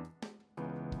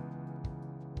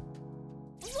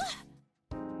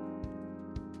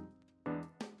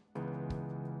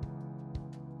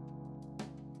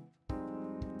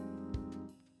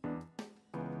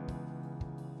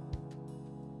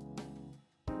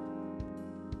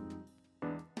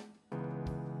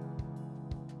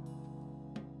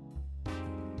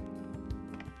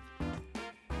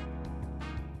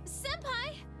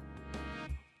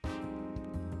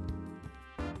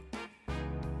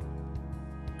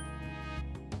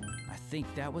 I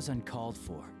think that was uncalled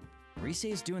for. Rise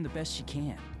is doing the best she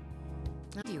can.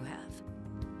 You have.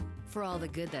 For all the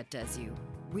good that does you,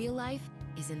 real life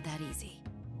isn't that easy.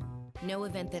 No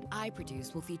event that I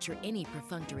produce will feature any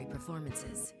perfunctory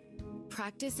performances.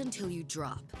 Practice until you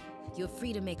drop. You're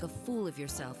free to make a fool of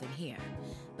yourself in here,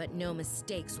 but no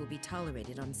mistakes will be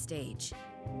tolerated on stage.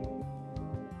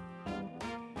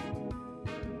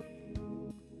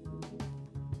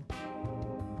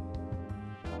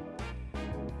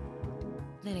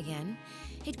 Then again,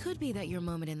 it could be that your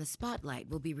moment in the spotlight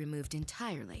will be removed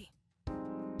entirely.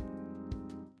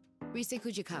 Rise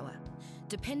Fujikawa,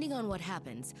 depending on what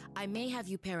happens, I may have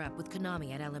you pair up with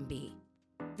Konami at LMB.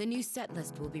 The new set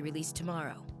list will be released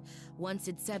tomorrow. Once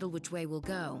it's settled which way we'll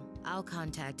go, I'll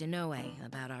contact Inoue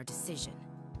about our decision.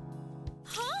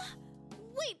 Huh?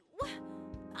 Wait,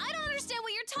 I don't understand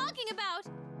what you're talking about!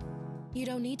 You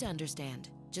don't need to understand.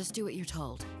 Just do what you're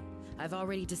told. I've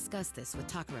already discussed this with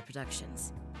Takara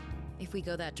Productions. If we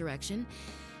go that direction,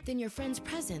 then your friend's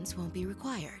presence won't be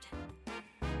required.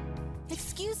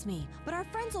 Excuse me, but our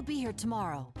friends will be here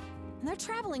tomorrow. And they're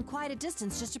traveling quite a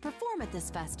distance just to perform at this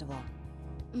festival.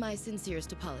 My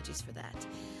sincerest apologies for that.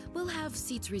 We'll have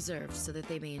seats reserved so that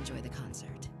they may enjoy the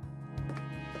concert.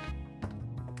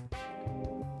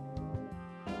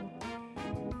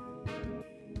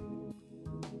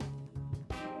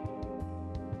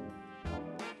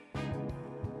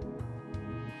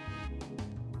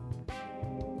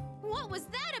 What was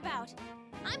that about?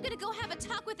 I'm gonna go have a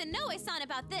talk with Inoue-san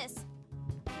about this.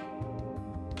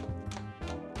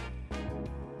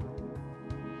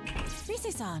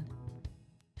 Rise-san!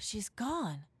 She's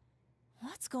gone.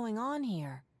 What's going on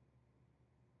here?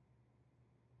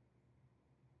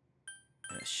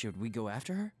 Should we go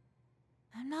after her?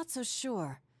 I'm not so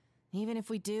sure. Even if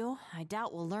we do, I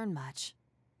doubt we'll learn much.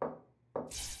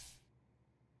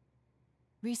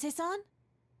 Rise-san?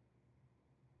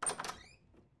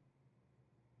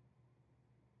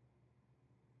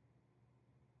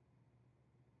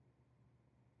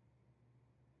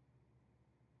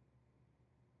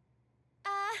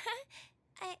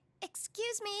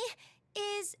 Excuse me,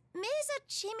 is Ms.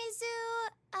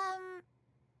 Chimizu,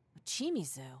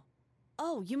 Chimizu?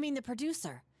 Oh, you mean the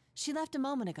producer. She left a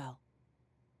moment ago.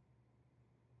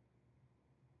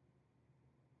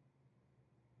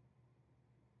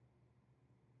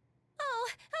 Oh,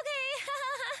 okay.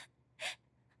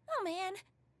 Oh man,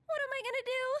 what am I gonna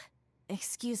do?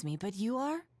 Excuse me, but you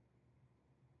are?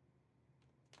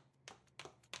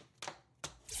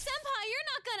 Senpai, you're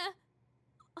not gonna...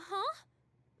 Huh?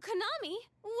 Konami,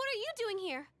 what are you doing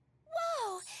here?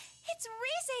 Whoa, it's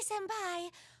Rise-senpai.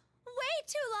 Way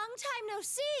too long time no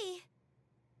see.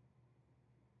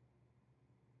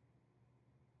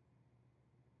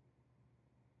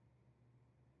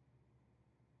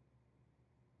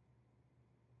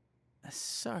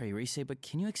 Sorry, Rise, but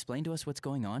can you explain to us what's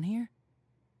going on here?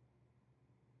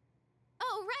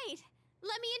 Oh, right.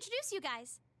 Let me introduce you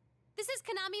guys. This is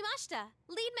Konami Mashita,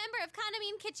 lead member of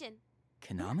Kanami Kitchen.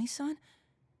 Konami-san?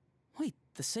 Wait,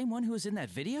 the same one who was in that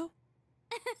video?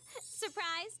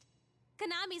 Surprised?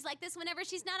 Konami's like this whenever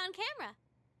she's not on camera.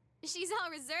 She's all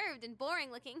reserved and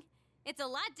boring looking. It's a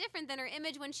lot different than her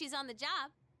image when she's on the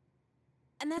job.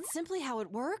 And that's simply how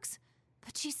it works?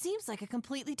 But she seems like a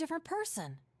completely different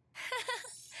person.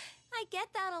 I get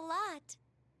that a lot.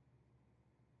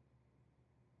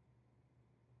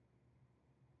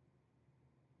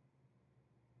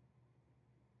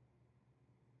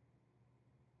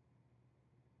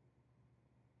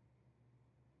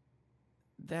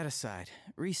 That aside,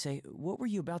 Rise, what were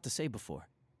you about to say before?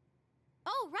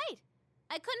 Oh, right.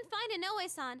 I couldn't find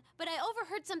Inoue-san, but I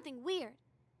overheard something weird.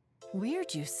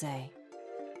 Weird, you say?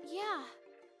 Yeah.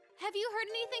 Have you heard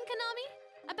anything,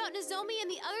 Konami? About Nozomi and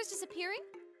the others disappearing?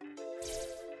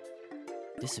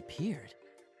 Disappeared?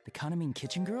 The Kanami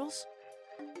Kitchen girls?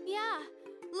 Yeah.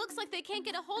 Looks like they can't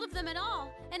get a hold of them at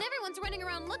all, and everyone's running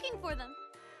around looking for them.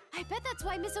 I bet that's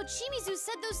why Miss Ochimizu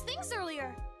said those things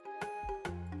earlier.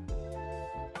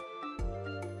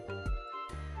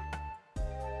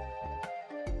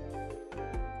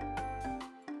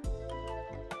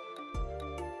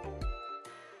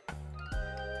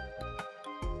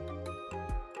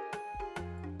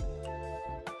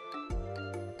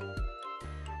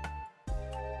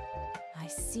 I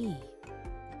see.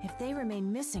 If they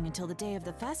remain missing until the day of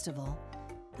the festival,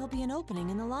 there'll be an opening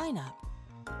in the lineup.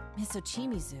 Miss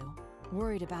Ochimizu,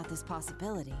 worried about this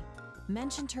possibility,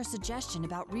 mentioned her suggestion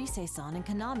about Rise-san and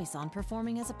Konami-san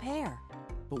performing as a pair.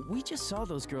 But we just saw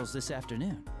those girls this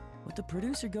afternoon. Would the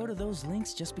producer go to those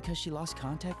links just because she lost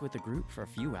contact with the group for a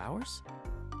few hours?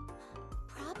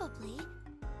 Probably.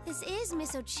 This is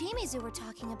Miss Ochimizu we're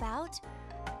talking about.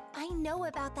 I know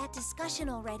about that discussion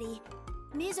already.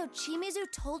 Ms. Ochimizu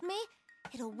told me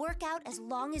it'll work out as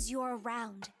long as you're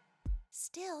around.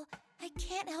 Still, I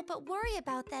can't help but worry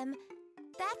about them.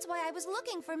 That's why I was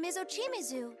looking for Ms.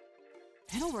 Ochimizu.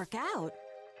 It'll work out.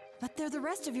 But they're the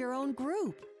rest of your own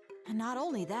group. And not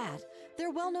only that,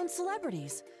 they're well-known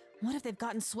celebrities. What if they've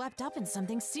gotten swept up in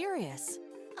something serious?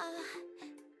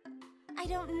 I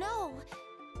don't know.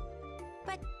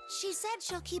 But she said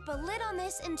she'll keep a lid on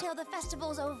this until the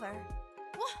festival's over.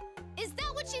 What? Is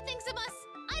that what she thinks of us?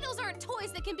 Idols aren't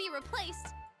toys that can be replaced.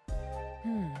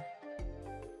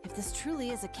 If this truly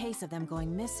is a case of them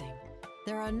going missing,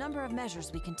 there are a number of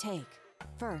measures we can take.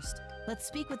 First, let's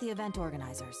speak with the event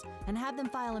organizers and have them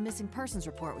file a missing persons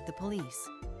report with the police.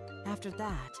 After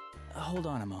that... Hold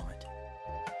on a moment.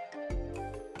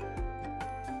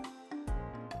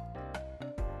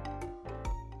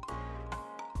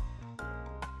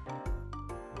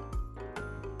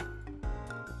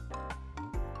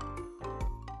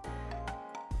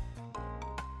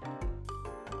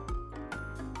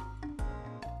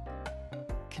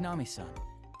 Konami-san,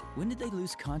 when did they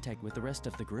lose contact with the rest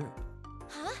of the group?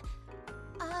 Huh?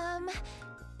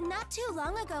 Not too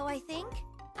long ago, I think.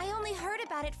 I only heard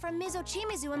about it from Ms.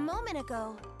 Ochimizu a moment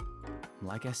ago.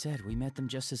 Like I said, we met them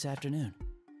just this afternoon.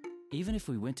 Even if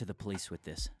we went to the police with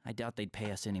this, I doubt they'd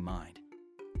pay us any mind.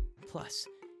 Plus,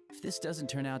 if this doesn't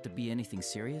turn out to be anything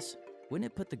serious,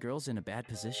 wouldn't it put the girls in a bad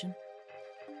position?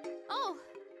 Oh!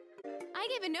 I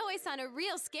gave Inoue-san a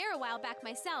real scare a while back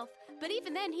myself, but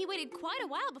even then he waited quite a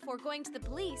while before going to the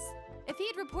police. If he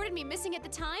had reported me missing at the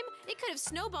time, it could have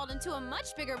snowballed into a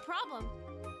much bigger problem.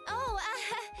 Oh,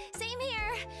 same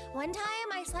here. One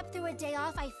time I slept through a day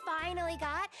off I finally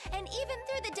got, and even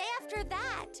through the day after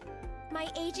that. My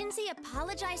agency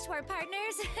apologized to our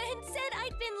partners and said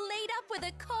I'd been laid up with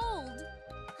a cold.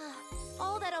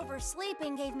 All that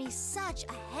oversleeping gave me such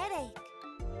a headache.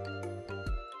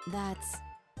 That's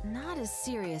not as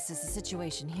serious as the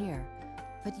situation here,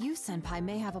 but you, Senpai,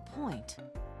 may have a point.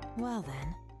 Well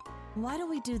then, why don't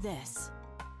we do this?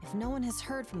 If no one has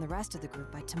heard from the rest of the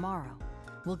group by tomorrow,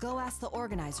 we'll go ask the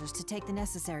organizers to take the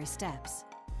necessary steps.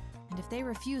 And if they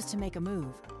refuse to make a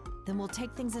move, then we'll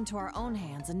take things into our own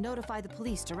hands and notify the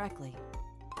police directly.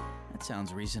 That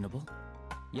sounds reasonable.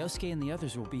 Yosuke and the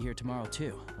others will be here tomorrow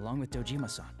too, along with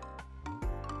Dojima-san.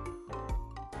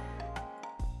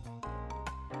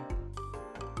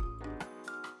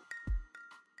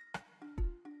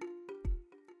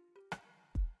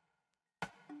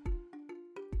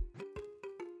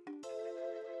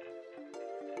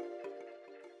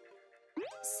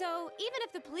 So, even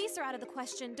if the police are out of the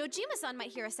question, Dojima-san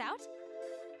might hear us out.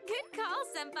 Good call,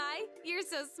 Senpai. You're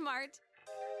so smart.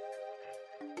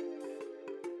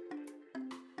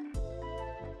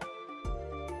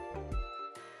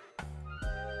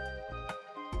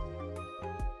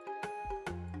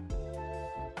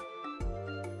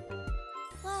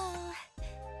 Whoa,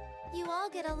 you all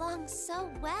get along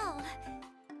so well.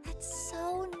 That's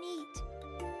so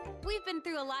neat. We've been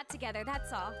through a lot together,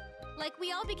 that's all. Like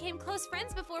we all became close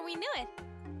friends before we knew it.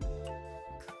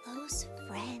 Close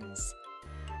friends.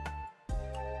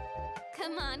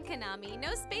 Come on, Konami.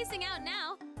 No spacing out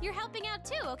now. You're helping out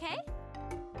too, okay?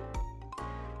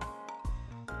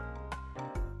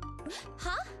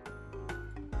 Huh?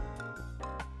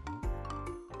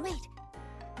 Wait,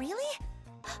 really?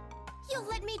 You'll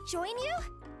let me join you?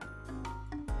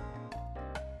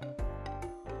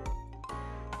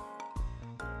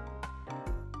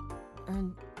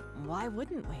 Why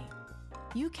wouldn't we?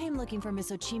 You came looking for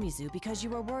Miss Ochimizu because you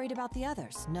were worried about the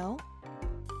others, no?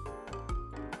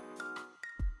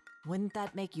 Wouldn't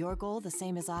that make your goal the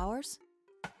same as ours?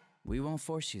 We won't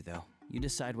force you, though. You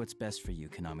decide what's best for you,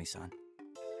 Konami-san.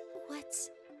 What's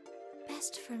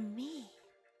best for me?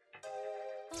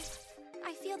 Oh,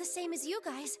 I feel the same as you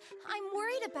guys. I'm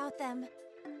worried about them.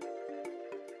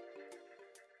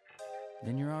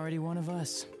 Then you're already one of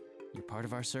us. You're part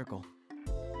of our circle.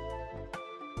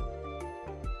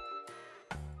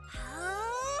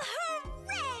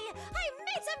 Hooray! I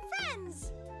made some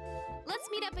friends! Let's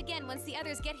meet up again once the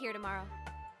others get here tomorrow.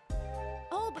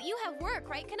 Oh, but you have work,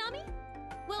 right, Konami?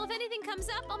 Well, if anything comes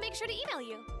up, I'll make sure to email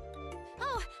you.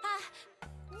 Oh,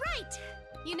 right!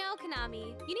 You know,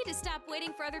 Konami, you need to stop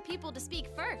waiting for other people to speak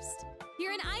first.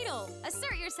 You're an idol.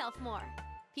 Assert yourself more.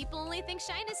 People only think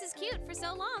shyness is cute for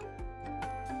so long.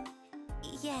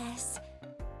 Yes,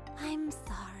 I'm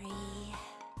sorry.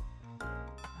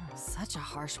 Such a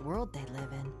harsh world they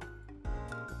live in.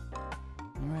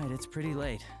 Alright, it's pretty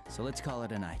late, so let's call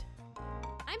it a night.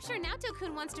 I'm sure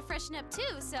Naoto-kun wants to freshen up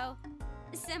too, so...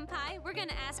 Senpai, we're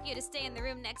gonna ask you to stay in the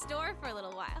room next door for a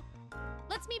little while.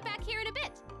 Let's meet back here in a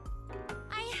bit.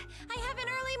 I have an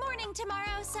early morning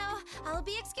tomorrow, so I'll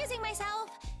be excusing myself.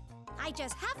 I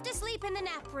just have to sleep in the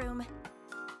nap room.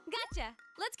 Gotcha.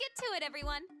 Let's get to it,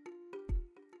 everyone.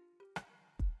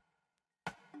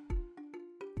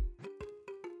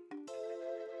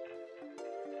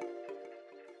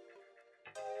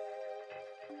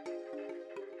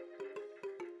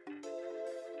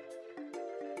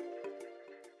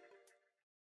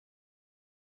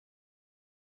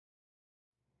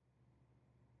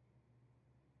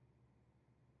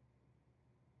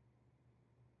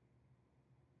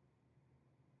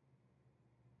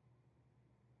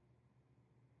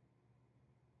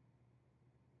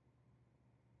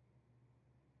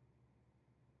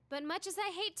 But much as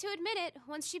I hate to admit it,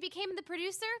 once she became the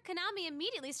producer, Konami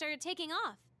immediately started taking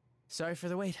off. Sorry for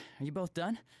the wait. Are you both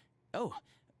done? Oh,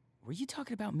 were you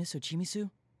talking about Miss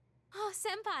Ochimisu? Oh,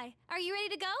 Senpai, are you ready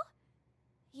to go?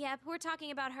 Yep, we're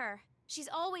talking about her. She's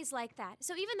always like that,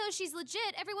 so even though she's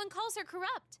legit, everyone calls her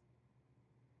corrupt.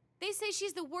 They say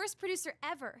she's the worst producer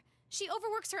ever. She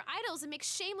overworks her idols and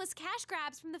makes shameless cash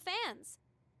grabs from the fans.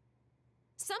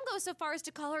 Some go so far as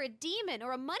to call her a demon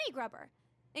or a money grubber,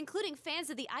 including fans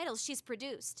of the idols she's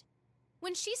produced.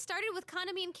 When she started with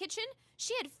Konami in Kitchen,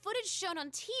 she had footage shown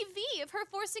on TV of her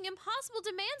forcing impossible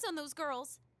demands on those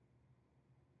girls.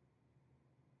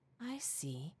 I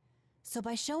see. So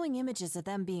by showing images of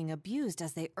them being abused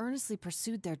as they earnestly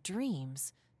pursued their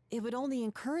dreams, it would only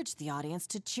encourage the audience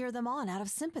to cheer them on out of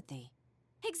sympathy.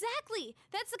 Exactly!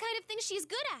 That's the kind of thing she's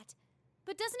good at.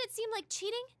 But doesn't it seem like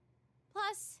cheating?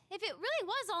 Plus, if it really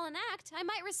was all an act, I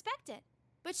might respect it.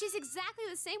 But she's exactly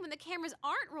the same when the cameras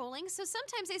aren't rolling, so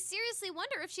sometimes I seriously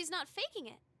wonder if she's not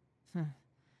faking it.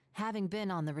 Having been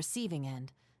on the receiving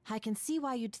end, I can see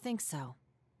why you'd think so.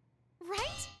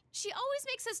 Right? She always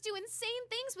makes us do insane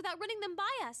things without running them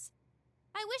by us.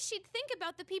 I wish she'd think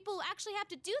about the people who actually have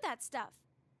to do that stuff.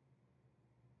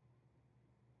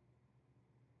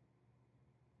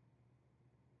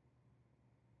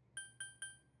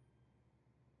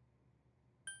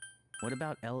 What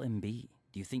about LMB?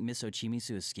 Do you think Miss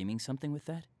Ochimisu is scheming something with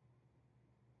that?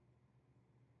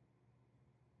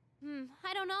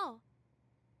 I don't know.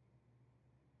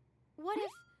 What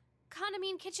if Konami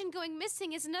in Kitchen going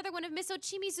missing is another one of Miss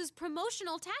Ochimisu's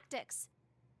promotional tactics?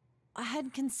 I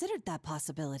hadn't considered that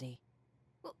possibility.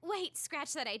 Wait,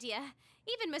 scratch that idea.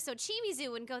 Even Miss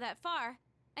Ochimizu wouldn't go that far,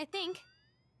 I think.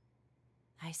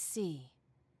 I see.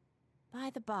 By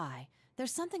the by,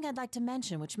 there's something I'd like to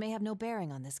mention which may have no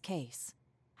bearing on this case.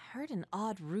 I heard an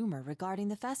odd rumor regarding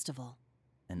the festival.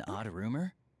 An odd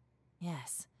rumor?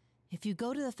 Yes. If you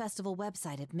go to the festival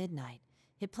website at midnight,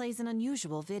 it plays an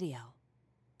unusual video.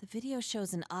 The video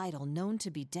shows an idol known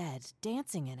to be dead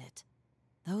dancing in it.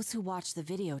 Those who watch the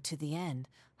video to the end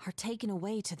are taken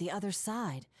away to the other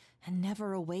side and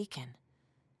never awaken.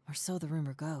 Or so the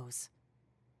rumor goes.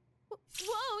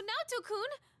 Whoa, Naoto-kun!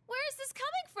 Where is this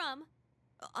coming from?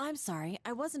 I'm sorry,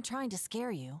 I wasn't trying to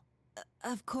scare you.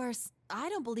 Of course, I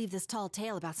don't believe this tall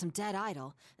tale about some dead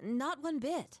idol. Not one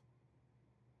bit.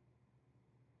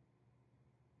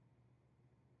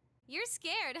 You're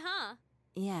scared, huh?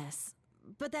 Yes,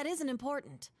 but that isn't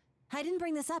important. I didn't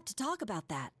bring this up to talk about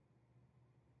that.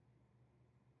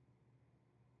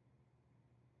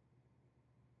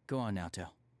 Go on, Naoto.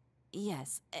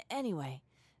 Yes, anyway,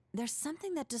 there's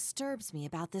something that disturbs me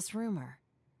about this rumor.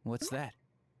 What's that?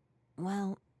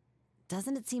 Well,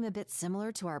 doesn't it seem a bit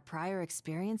similar to our prior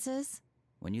experiences?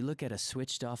 When you look at a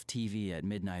switched-off TV at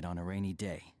midnight on a rainy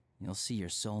day, you'll see your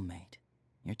soulmate.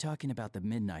 You're talking about the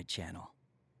Midnight Channel.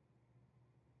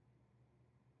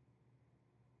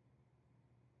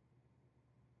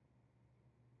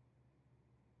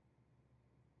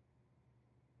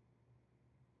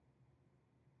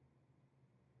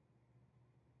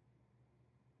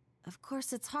 Of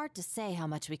course, it's hard to say how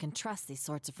much we can trust these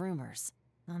sorts of rumors.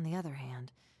 On the other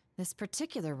hand, this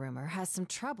particular rumor has some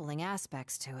troubling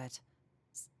aspects to it.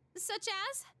 Such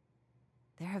as?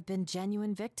 There have been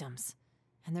genuine victims,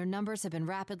 and their numbers have been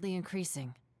rapidly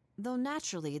increasing. Though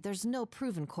naturally, there's no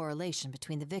proven correlation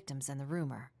between the victims and the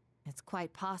rumor. It's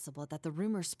quite possible that the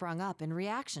rumor sprung up in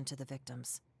reaction to the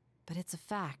victims. But it's a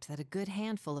fact that a good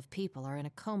handful of people are in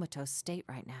a comatose state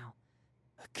right now.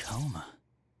 A coma?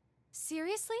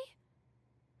 Seriously?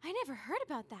 I never heard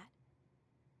about that.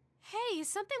 Hey, is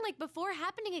something like before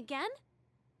happening again?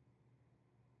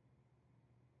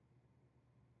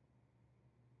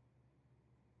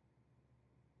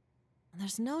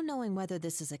 There's no knowing whether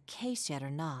this is a case yet or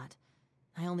not.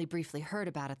 I only briefly heard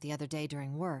about it the other day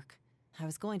during work. I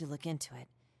was going to look into it,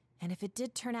 and if it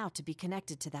did turn out to be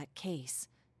connected to that case,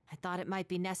 I thought it might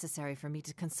be necessary for me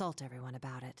to consult everyone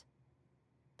about it.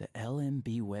 The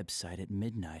LMB website at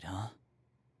midnight, huh?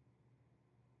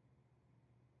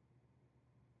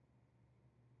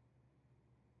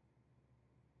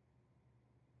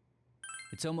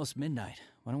 It's almost midnight.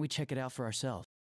 Why don't we check it out for ourselves?